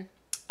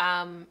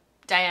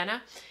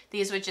 Diana.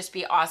 These would just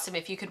be awesome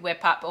if you could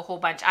whip up a whole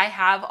bunch. I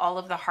have all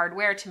of the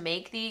hardware to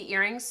make the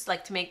earrings,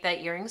 like to make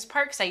the earrings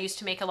part, because I used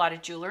to make a lot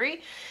of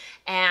jewelry,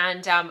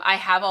 and I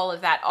have all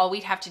of that. All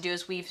we'd have to do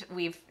is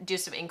do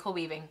some Inkle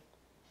weaving.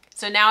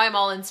 So now I'm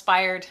all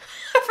inspired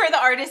for the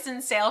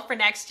artisan sale for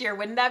next year.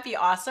 Wouldn't that be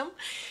awesome?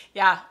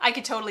 Yeah, I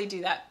could totally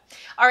do that.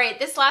 All right,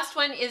 this last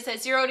one is a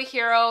Zero to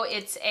Hero.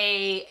 It's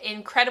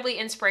incredibly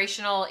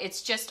inspirational.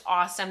 It's just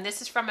awesome.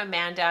 This is from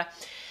Amanda.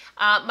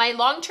 My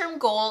long-term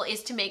goal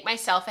is to make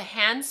myself a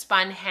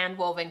hand-spun,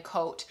 hand-woven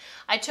coat.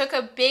 I took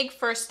a big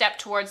first step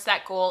towards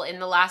that goal in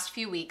the last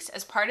few weeks.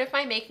 As part of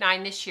my Make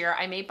 9 this year,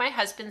 I made my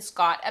husband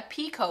Scott a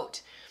pea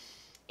coat.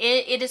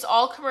 It is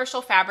all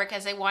commercial fabric,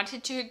 as I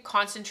wanted to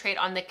concentrate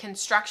on the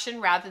construction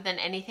rather than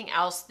anything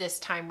else this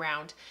time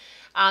round.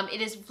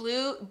 It is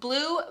blue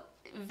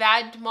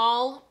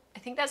Vadmal, I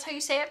think that's how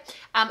you say it,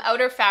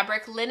 outer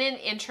fabric, linen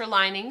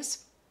interlinings,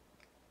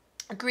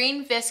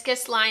 green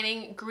viscose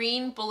lining,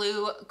 green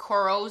blue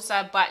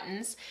Coroza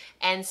buttons,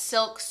 and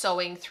silk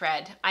sewing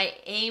thread. I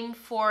aim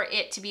for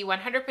it to be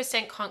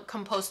 100%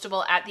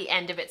 compostable at the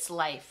end of its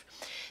life.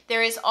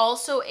 There is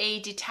also a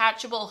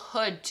detachable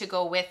hood to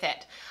go with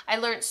it. I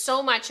learned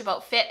so much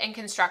about fit and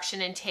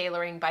construction and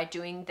tailoring by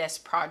doing this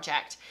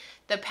project.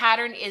 The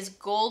pattern is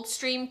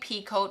Goldstream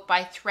Peacoat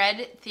by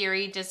Thread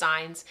Theory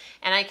Designs,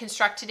 and I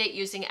constructed it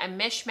using a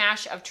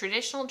mishmash of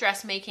traditional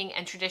dressmaking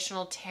and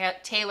traditional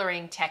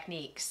tailoring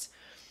techniques.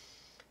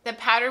 The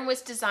pattern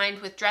was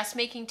designed with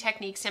dressmaking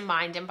techniques in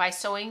mind, and by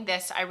sewing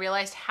this, I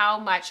realized how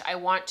much I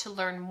want to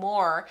learn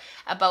more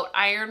about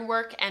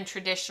ironwork and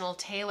traditional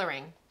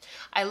tailoring.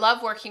 I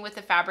love working with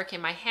the fabric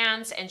in my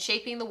hands and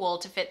shaping the wool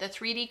to fit the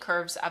 3D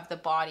curves of the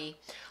body.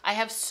 I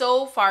have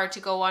so far to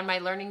go on my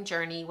learning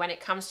journey when it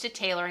comes to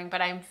tailoring,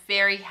 but I'm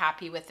very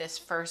happy with this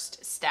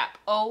first step.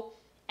 Oh,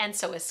 and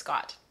so is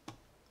Scott.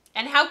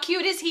 And how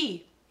cute is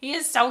he? He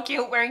is so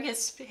cute wearing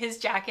his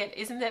jacket.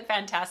 Isn't it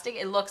fantastic?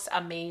 It looks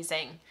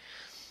amazing.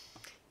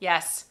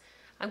 Yes,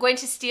 I'm going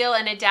to steal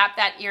and adapt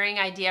that earring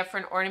idea for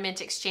an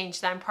ornament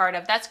exchange that I'm part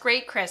of. That's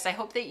great, Chris. I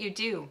hope that you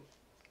do.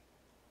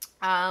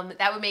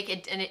 That would make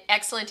it an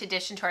excellent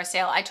addition to our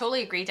sale. I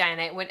totally agree,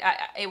 Diana.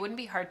 It wouldn't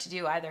be hard to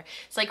do either.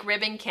 It's like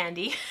ribbon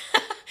candy.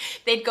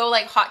 They'd go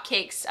like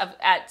hotcakes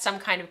at some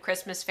kind of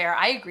Christmas fair.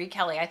 I agree,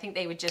 Kelly. I think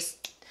they would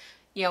just,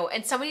 you know,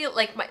 and somebody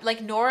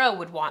like Nora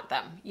would want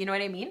them. You know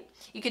what I mean?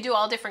 You could do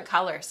all different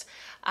colors.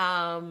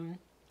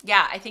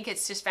 Yeah, I think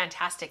it's just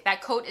fantastic.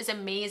 That coat is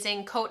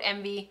amazing. Coat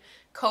Envy.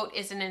 Coat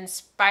is an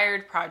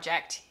inspired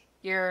project.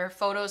 Your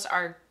photos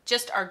are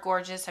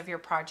gorgeous of your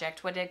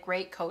project. What a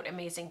great coat.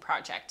 Amazing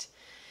project.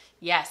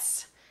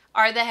 Yes.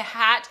 Are the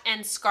hat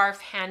and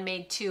scarf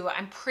handmade too?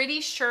 I'm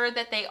pretty sure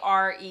that they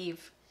are,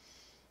 Eve.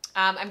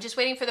 I'm just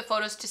waiting for the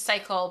photos to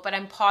cycle, but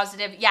I'm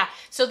positive. Yeah,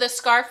 so the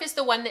scarf is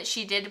the one that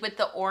she did with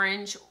the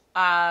orange,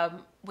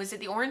 was it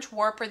the orange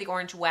warp or the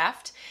orange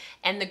weft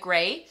and the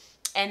gray?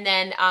 And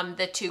then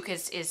the toque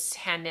is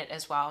hand knit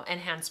as well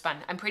and hand spun.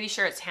 I'm pretty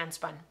sure it's hand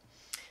spun.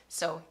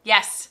 So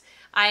yes,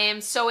 I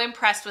am so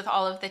impressed with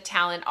all of the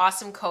talent,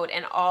 awesome coat,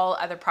 and all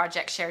other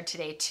projects shared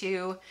today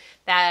too.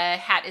 The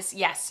hat is,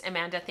 yes,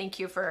 Amanda, thank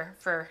you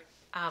for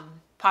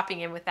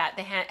popping in with that.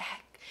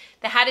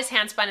 The hat is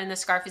hand spun and the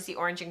scarf is the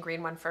orange and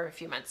green one for a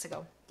few months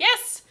ago.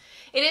 Yes,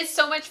 it is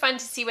so much fun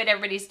to see what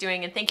everybody's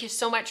doing, and thank you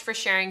so much for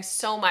sharing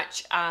so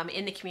much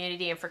in the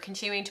community and for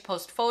continuing to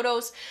post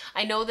photos.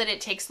 I know that it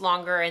takes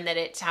longer and that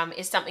it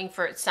is something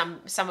for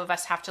some of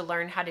us have to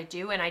learn how to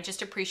do, and I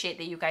just appreciate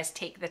that you guys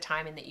take the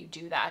time and that you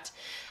do that.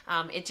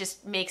 It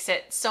just makes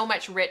it so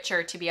much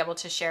richer to be able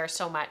to share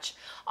so much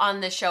on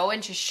the show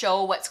and to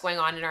show what's going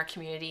on in our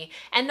community,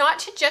 and not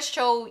to just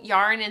show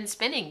yarn and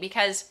spinning,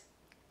 because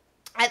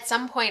at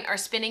some point our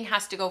spinning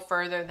has to go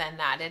further than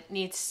that. It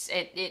needs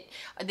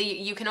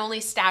you can only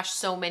stash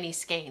so many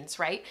skeins,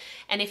 right?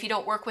 And if you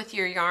don't work with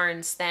your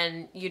yarns,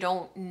 then you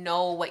don't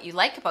know what you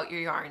like about your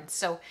yarns.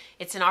 So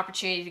it's an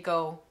opportunity to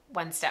go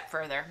one step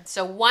further.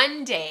 So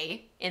one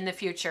day in the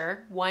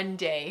future, one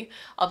day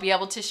I'll be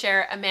able to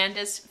share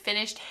Amanda's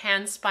finished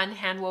hand spun,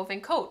 hand woven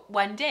coat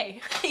one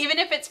day, even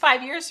if it's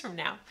 5 years from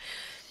now.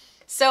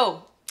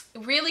 So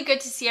really good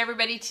to see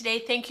everybody today.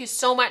 Thank you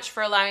so much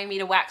for allowing me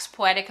to wax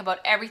poetic about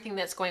everything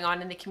that's going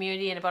on in the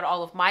community and about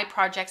all of my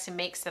projects and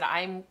makes that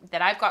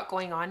I've got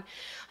going on.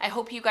 I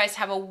hope you guys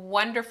have a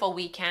wonderful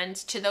weekend.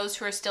 To those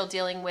who are still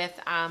dealing with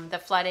the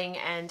flooding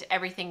and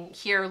everything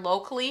here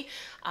locally,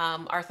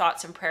 our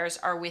thoughts and prayers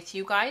are with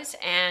you guys.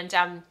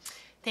 And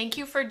thank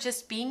you for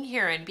just being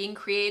here and being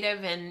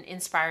creative and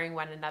inspiring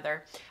one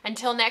another.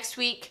 Until next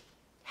week,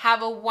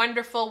 have a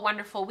wonderful,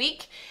 wonderful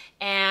week.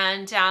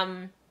 And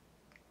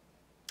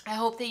I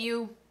hope that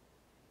you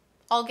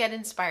all get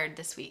inspired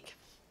this week.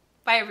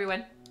 Bye,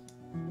 everyone.